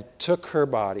then took her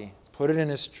body, put it in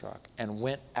his truck, and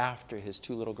went after his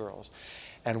 2 little girls.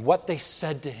 And what they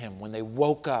said to him when they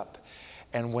woke up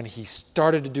and when he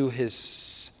started to do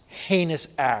his heinous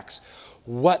acts,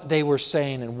 what they were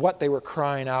saying and what they were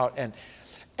crying out. And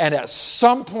at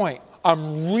some point,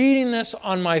 I'm reading this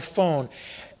on my phone,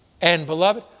 and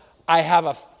beloved, I have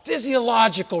a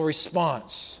physiological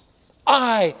response.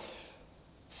 I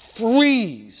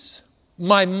freeze.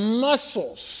 My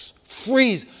muscles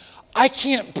freeze. I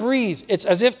can't breathe. It's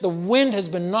as if the wind has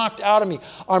been knocked out of me.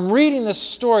 I'm reading this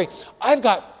story. I've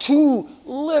got 2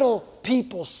 little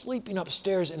people sleeping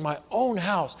upstairs in my own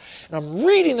house. And I'm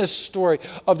reading this story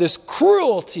of this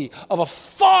cruelty of a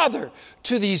father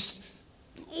to these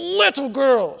little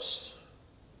girls.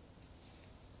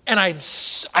 And I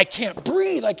can't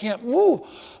breathe. I can't move.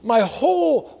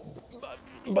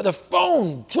 The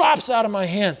phone drops out of my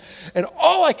hand. And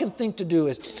all I can think to do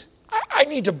is, I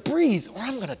need to breathe or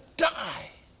I'm going to die.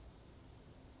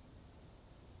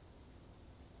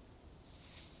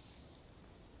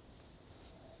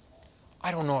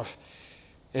 I don't know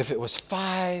if it was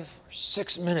 5 or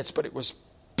 6 minutes, but it was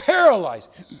paralyzed.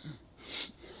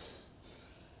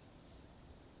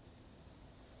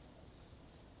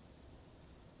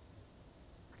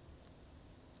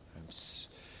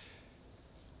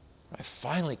 I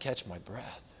finally catch my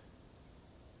breath.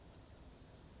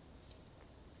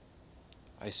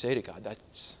 I say to God,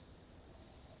 that's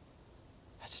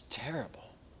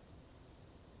terrible.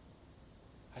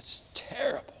 That's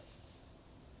terrible.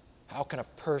 How can a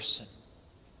person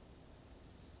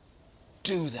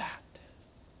do that?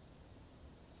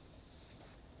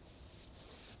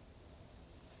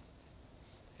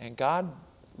 And God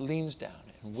leans down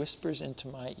and whispers into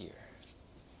my ear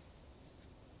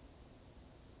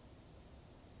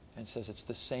and says, it's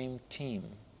the same team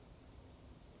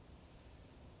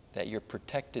that your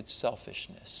protected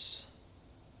selfishness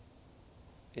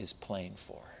is playing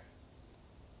for.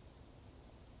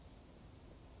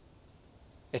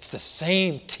 It's the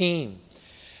same team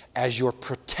as your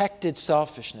protected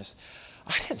selfishness.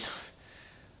 And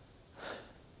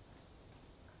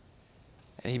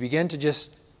he began to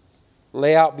just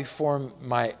lay out before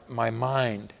my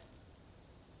mind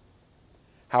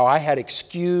how I had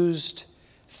excused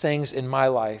things in my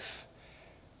life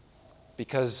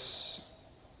because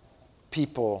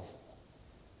people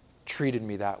treated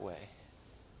me that way.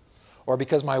 Or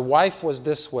because my wife was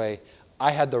this way,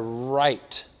 I had the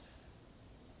right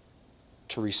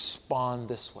to respond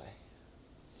this way.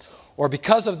 Or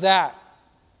because of that,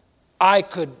 I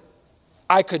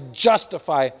could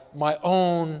justify my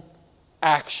own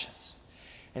actions.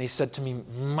 And he said to me,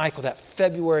 Michael, that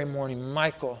February morning,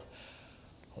 Michael,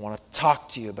 I want to talk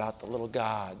to you about the little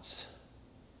gods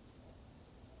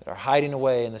that are hiding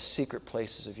away in the secret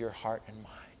places of your heart and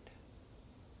mind.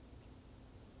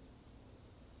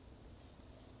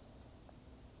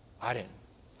 I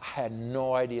had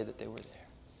no idea that they were there.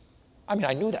 I mean,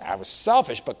 I knew that I was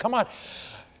selfish, but come on.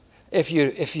 If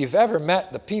you've ever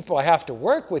met the people I have to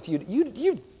work with,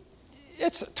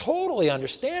 it's totally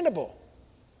understandable.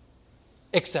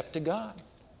 Except to God.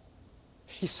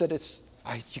 He said,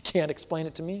 you can't explain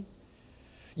it to me.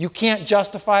 You can't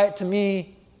justify it to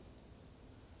me.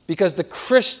 Because the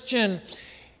Christian,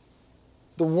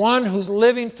 the one who's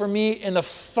living for me in the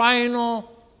final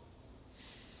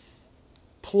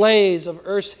plays of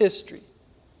Earth's history,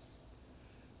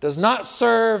 does not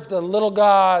serve the little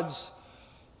gods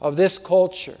of this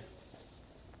culture.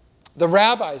 The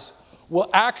rabbis will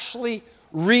actually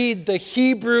read the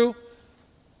Hebrew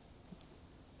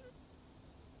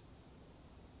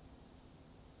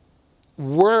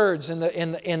words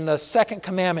in the second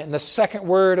commandment, in the second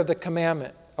word of the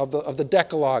commandment of the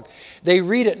Decalogue. They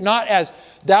read it not as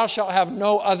thou shalt have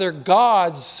no other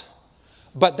gods,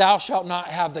 but thou shalt not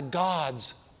have the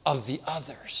gods of the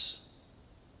others.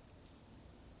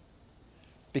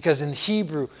 Because in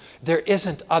Hebrew, there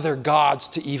isn't other gods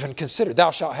to even consider.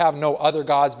 Thou shalt have no other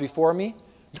gods before me.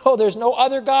 No, there's no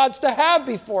other gods to have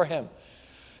before him.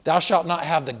 Thou shalt not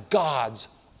have the gods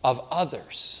of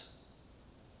others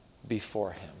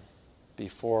before him,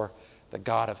 before the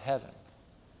God of heaven.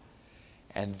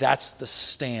 And that's the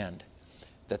stand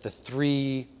that the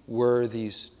 3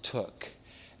 worthies took.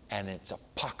 And it's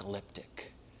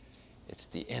apocalyptic. It's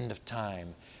the end of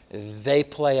time. They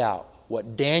play out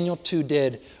what Daniel 2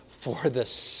 did for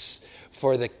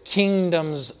the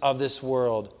kingdoms of this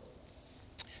world.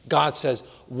 God says,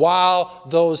 while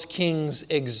those kings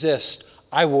exist,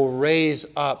 I will raise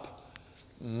up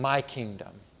my kingdom.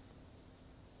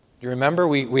 You remember?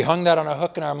 We hung that on a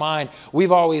hook in our mind.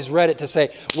 We've always read it to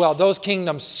say, well, those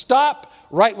kingdoms stop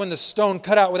right when the stone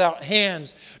cut out without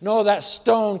hands. No, that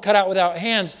stone cut out without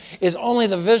hands is only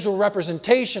the visual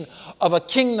representation of a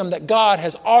kingdom that God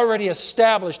has already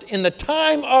established in the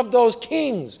time of those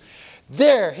kings.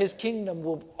 There, his kingdom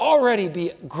will already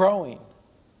be growing.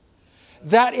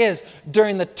 That is,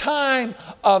 during the time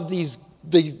of the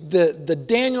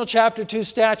Daniel chapter 2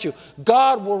 statue,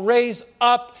 God will raise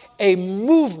up a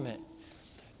movement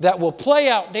that will play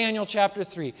out Daniel chapter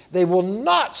 3. They will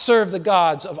not serve the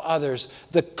gods of others,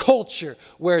 the culture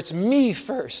where it's me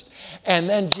first. And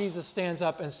then Jesus stands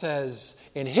up and says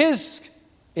in his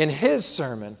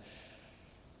sermon,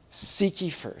 seek ye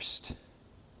first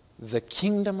the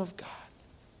kingdom of God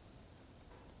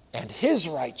and his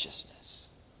righteousness,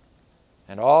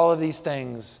 and all of these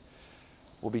things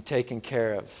will be taken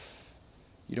care of.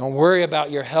 You don't worry about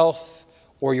your health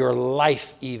or your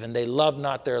life even. They love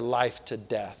not their life to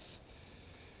death.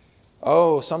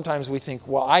 Oh, sometimes we think,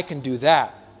 well, I can do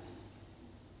that.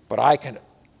 But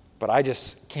I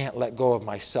just can't let go of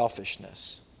my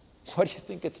selfishness. What do you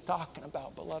think it's talking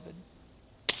about, beloved?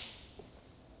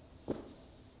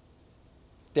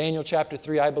 Daniel chapter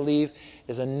 3, I believe,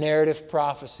 is a narrative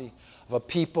prophecy of a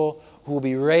people who will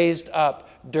be raised up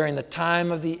during the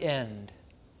time of the end.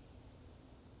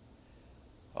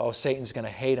 Oh, Satan's going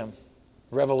to hate them.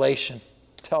 Revelation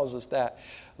tells us that.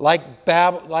 Like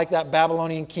that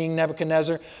Babylonian king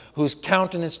Nebuchadnezzar, whose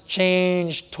countenance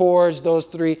changed towards those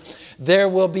three, there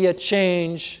will be a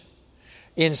change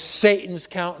in Satan's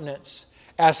countenance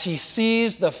as he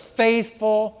sees the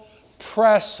faithful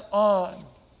press on.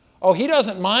 Oh, he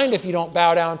doesn't mind if you don't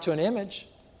bow down to an image,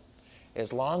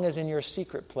 as long as in your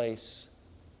secret place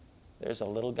there's a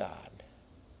little God.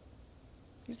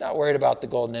 He's not worried about the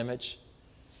golden image.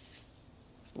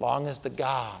 As long as the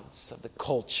gods of the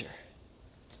culture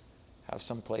have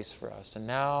some place for us. And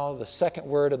now the second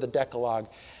word of the Decalogue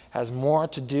has more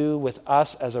to do with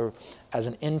us as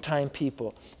an end-time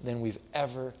people than we've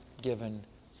ever given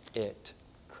it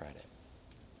credit.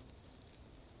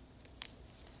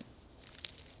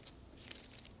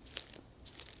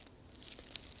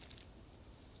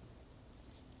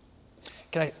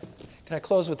 Can I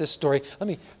close with this story?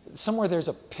 Somewhere there's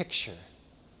a picture.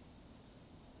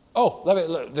 Oh,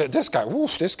 this guy.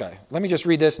 Let me just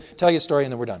read this, tell you a story,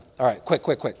 and then we're done. All right,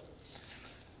 quick.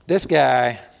 This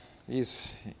guy,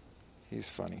 he's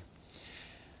funny.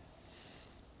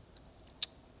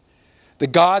 The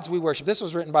gods we worship. This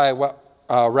was written by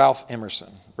Ralph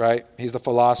Emerson, right? He's the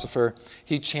philosopher.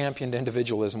 He championed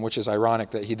individualism, which is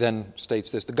ironic that he then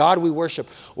states this. The God we worship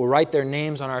will write their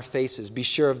names on our faces. Be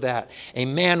sure of that. A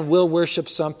man will worship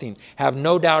something. Have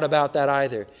no doubt about that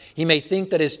either. He may think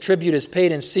that his tribute is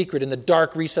paid in secret in the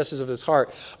dark recesses of his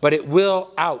heart, but it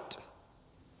will out.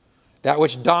 That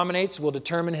which dominates will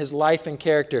determine his life and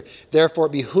character. Therefore,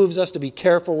 it behooves us to be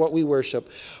careful what we worship,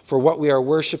 for what we are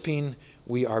worshiping,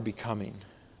 we are becoming.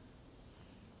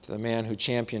 To the man who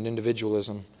championed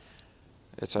individualism,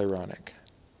 it's ironic.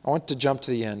 I want to jump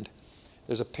to the end.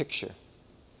 There's a picture.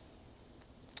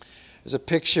 There's a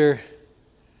picture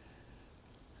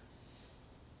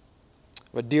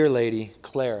of a dear lady,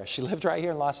 Clara. She lived right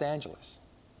here in Los Angeles.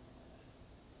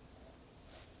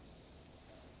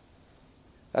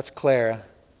 That's Clara,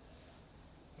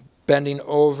 bending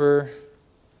over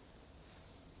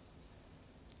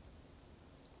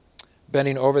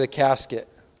the casket.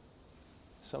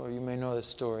 Some of you may know this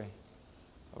story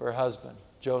of her husband,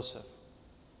 Joseph.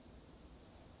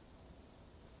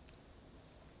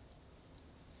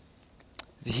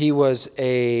 He was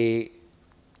a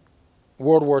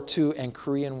World War II and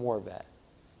Korean War vet.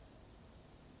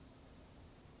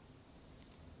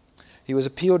 He was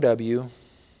a POW.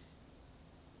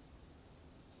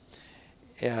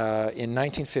 In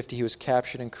 1950, he was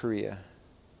captured in Korea.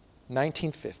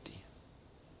 1950.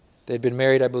 They'd been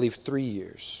married, I believe, 3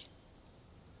 years.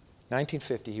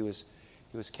 1950, he was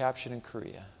captured in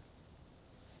Korea.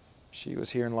 She was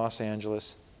here in Los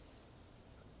Angeles.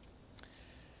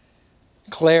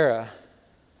 Clara,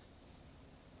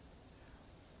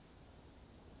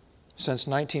 since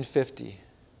 1950,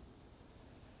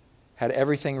 had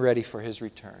everything ready for his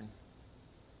return.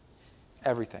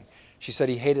 Everything. She said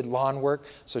he hated lawn work,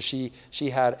 so she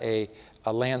had a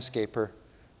landscaper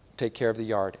take care of the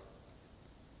yard.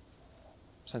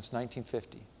 Since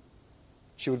 1950.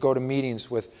 She would go to meetings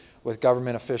with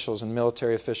government officials and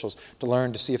military officials to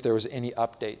learn to see if there was any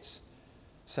updates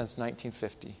since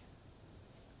 1950.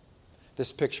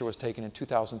 This picture was taken in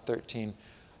 2013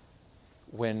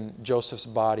 when Joseph's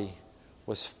body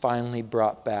was finally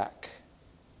brought back.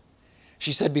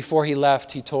 She said before he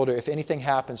left, he told her, if anything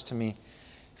happens to me,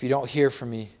 if you don't hear from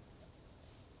me,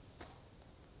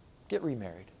 get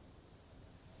remarried.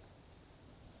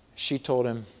 She told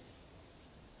him,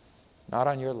 not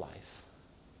on your life.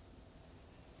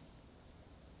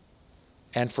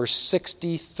 And for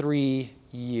 63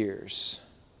 years,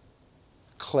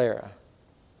 Clara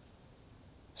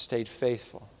stayed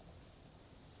faithful.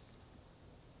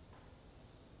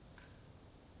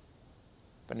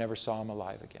 But never saw him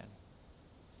alive again.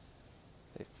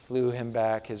 They flew him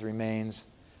back, his remains,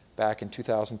 back in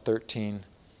 2013.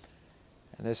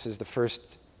 And this is the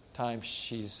first time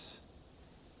she's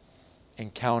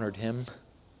encountered him.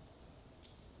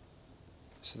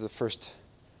 This is the first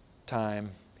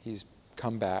time he's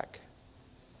come back.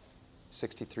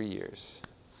 63 years,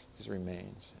 his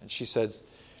remains. And she said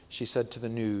to the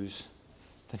news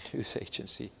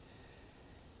agency,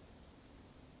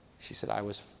 she said,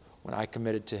 when I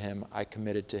committed to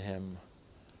him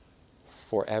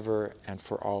forever and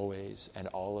for always and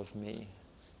all of me.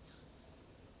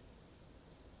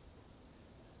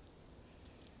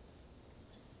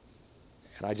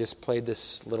 And I just played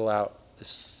this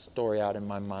story out in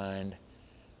my mind.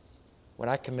 When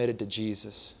I committed to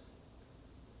Jesus,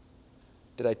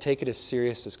 did I take it as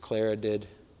serious as Clara did?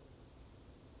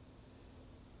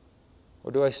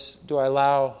 Or do I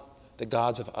allow the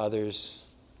gods of others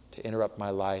to interrupt my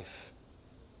life?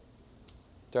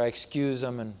 Do I excuse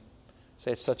them and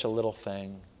say it's such a little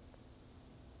thing?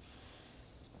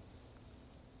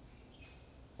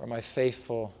 Or am I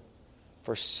faithful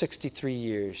for 63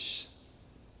 years?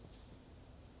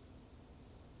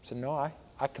 So no, I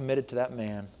committed to that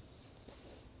man.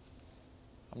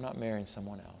 I'm not marrying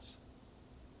someone else.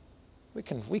 We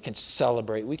can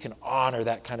celebrate, we can honor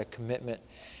that kind of commitment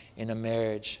in a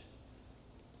marriage.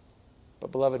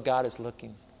 But beloved, God is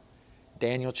looking.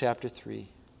 Daniel chapter 3,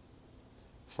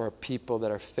 for a people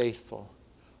that are faithful,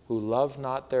 who love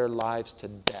not their lives to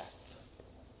death.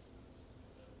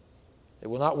 They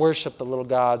will not worship the little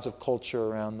gods of culture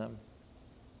around them.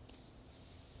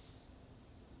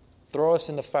 Throw us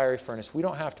in the fiery furnace. We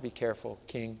don't have to be careful,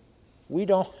 King. You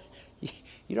don't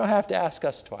have to ask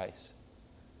us twice.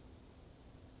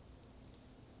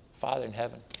 Father in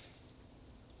heaven,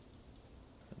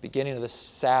 the beginning of the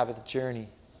Sabbath journey,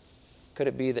 could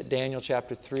it be that Daniel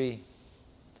chapter 3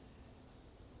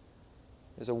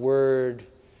 is a word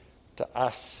to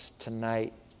us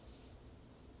tonight?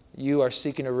 You are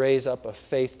seeking to raise up a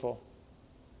faithful.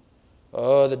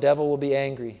 Oh, the devil will be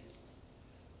angry.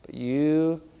 But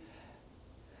you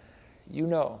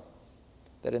know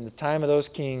that in the time of those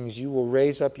kings, you will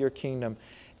raise up your kingdom.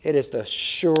 It is the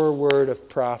sure word of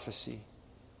prophecy.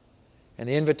 And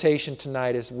the invitation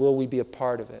tonight is, will we be a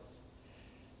part of it?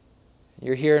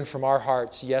 You're hearing from our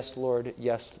hearts, yes, Lord,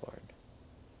 yes, Lord.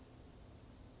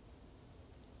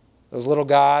 Those little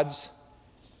gods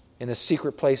in the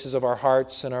secret places of our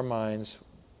hearts and our minds,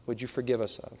 would you forgive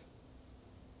us of?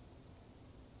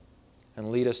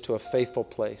 And lead us to a faithful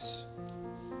place.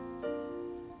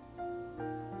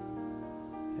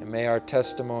 And may our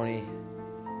testimony,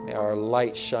 may our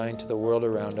light shine to the world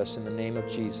around us in the name of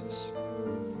Jesus.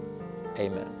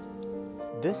 Amen.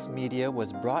 This media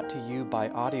was brought to you by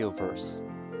Audioverse,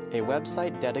 a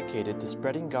website dedicated to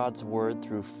spreading God's Word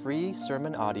through free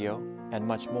sermon audio and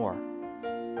much more.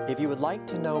 If you would like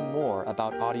to know more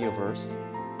about Audioverse,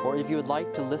 or if you would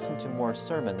like to listen to more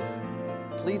sermons,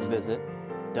 please visit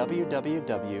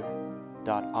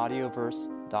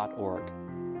www.audioverse.org.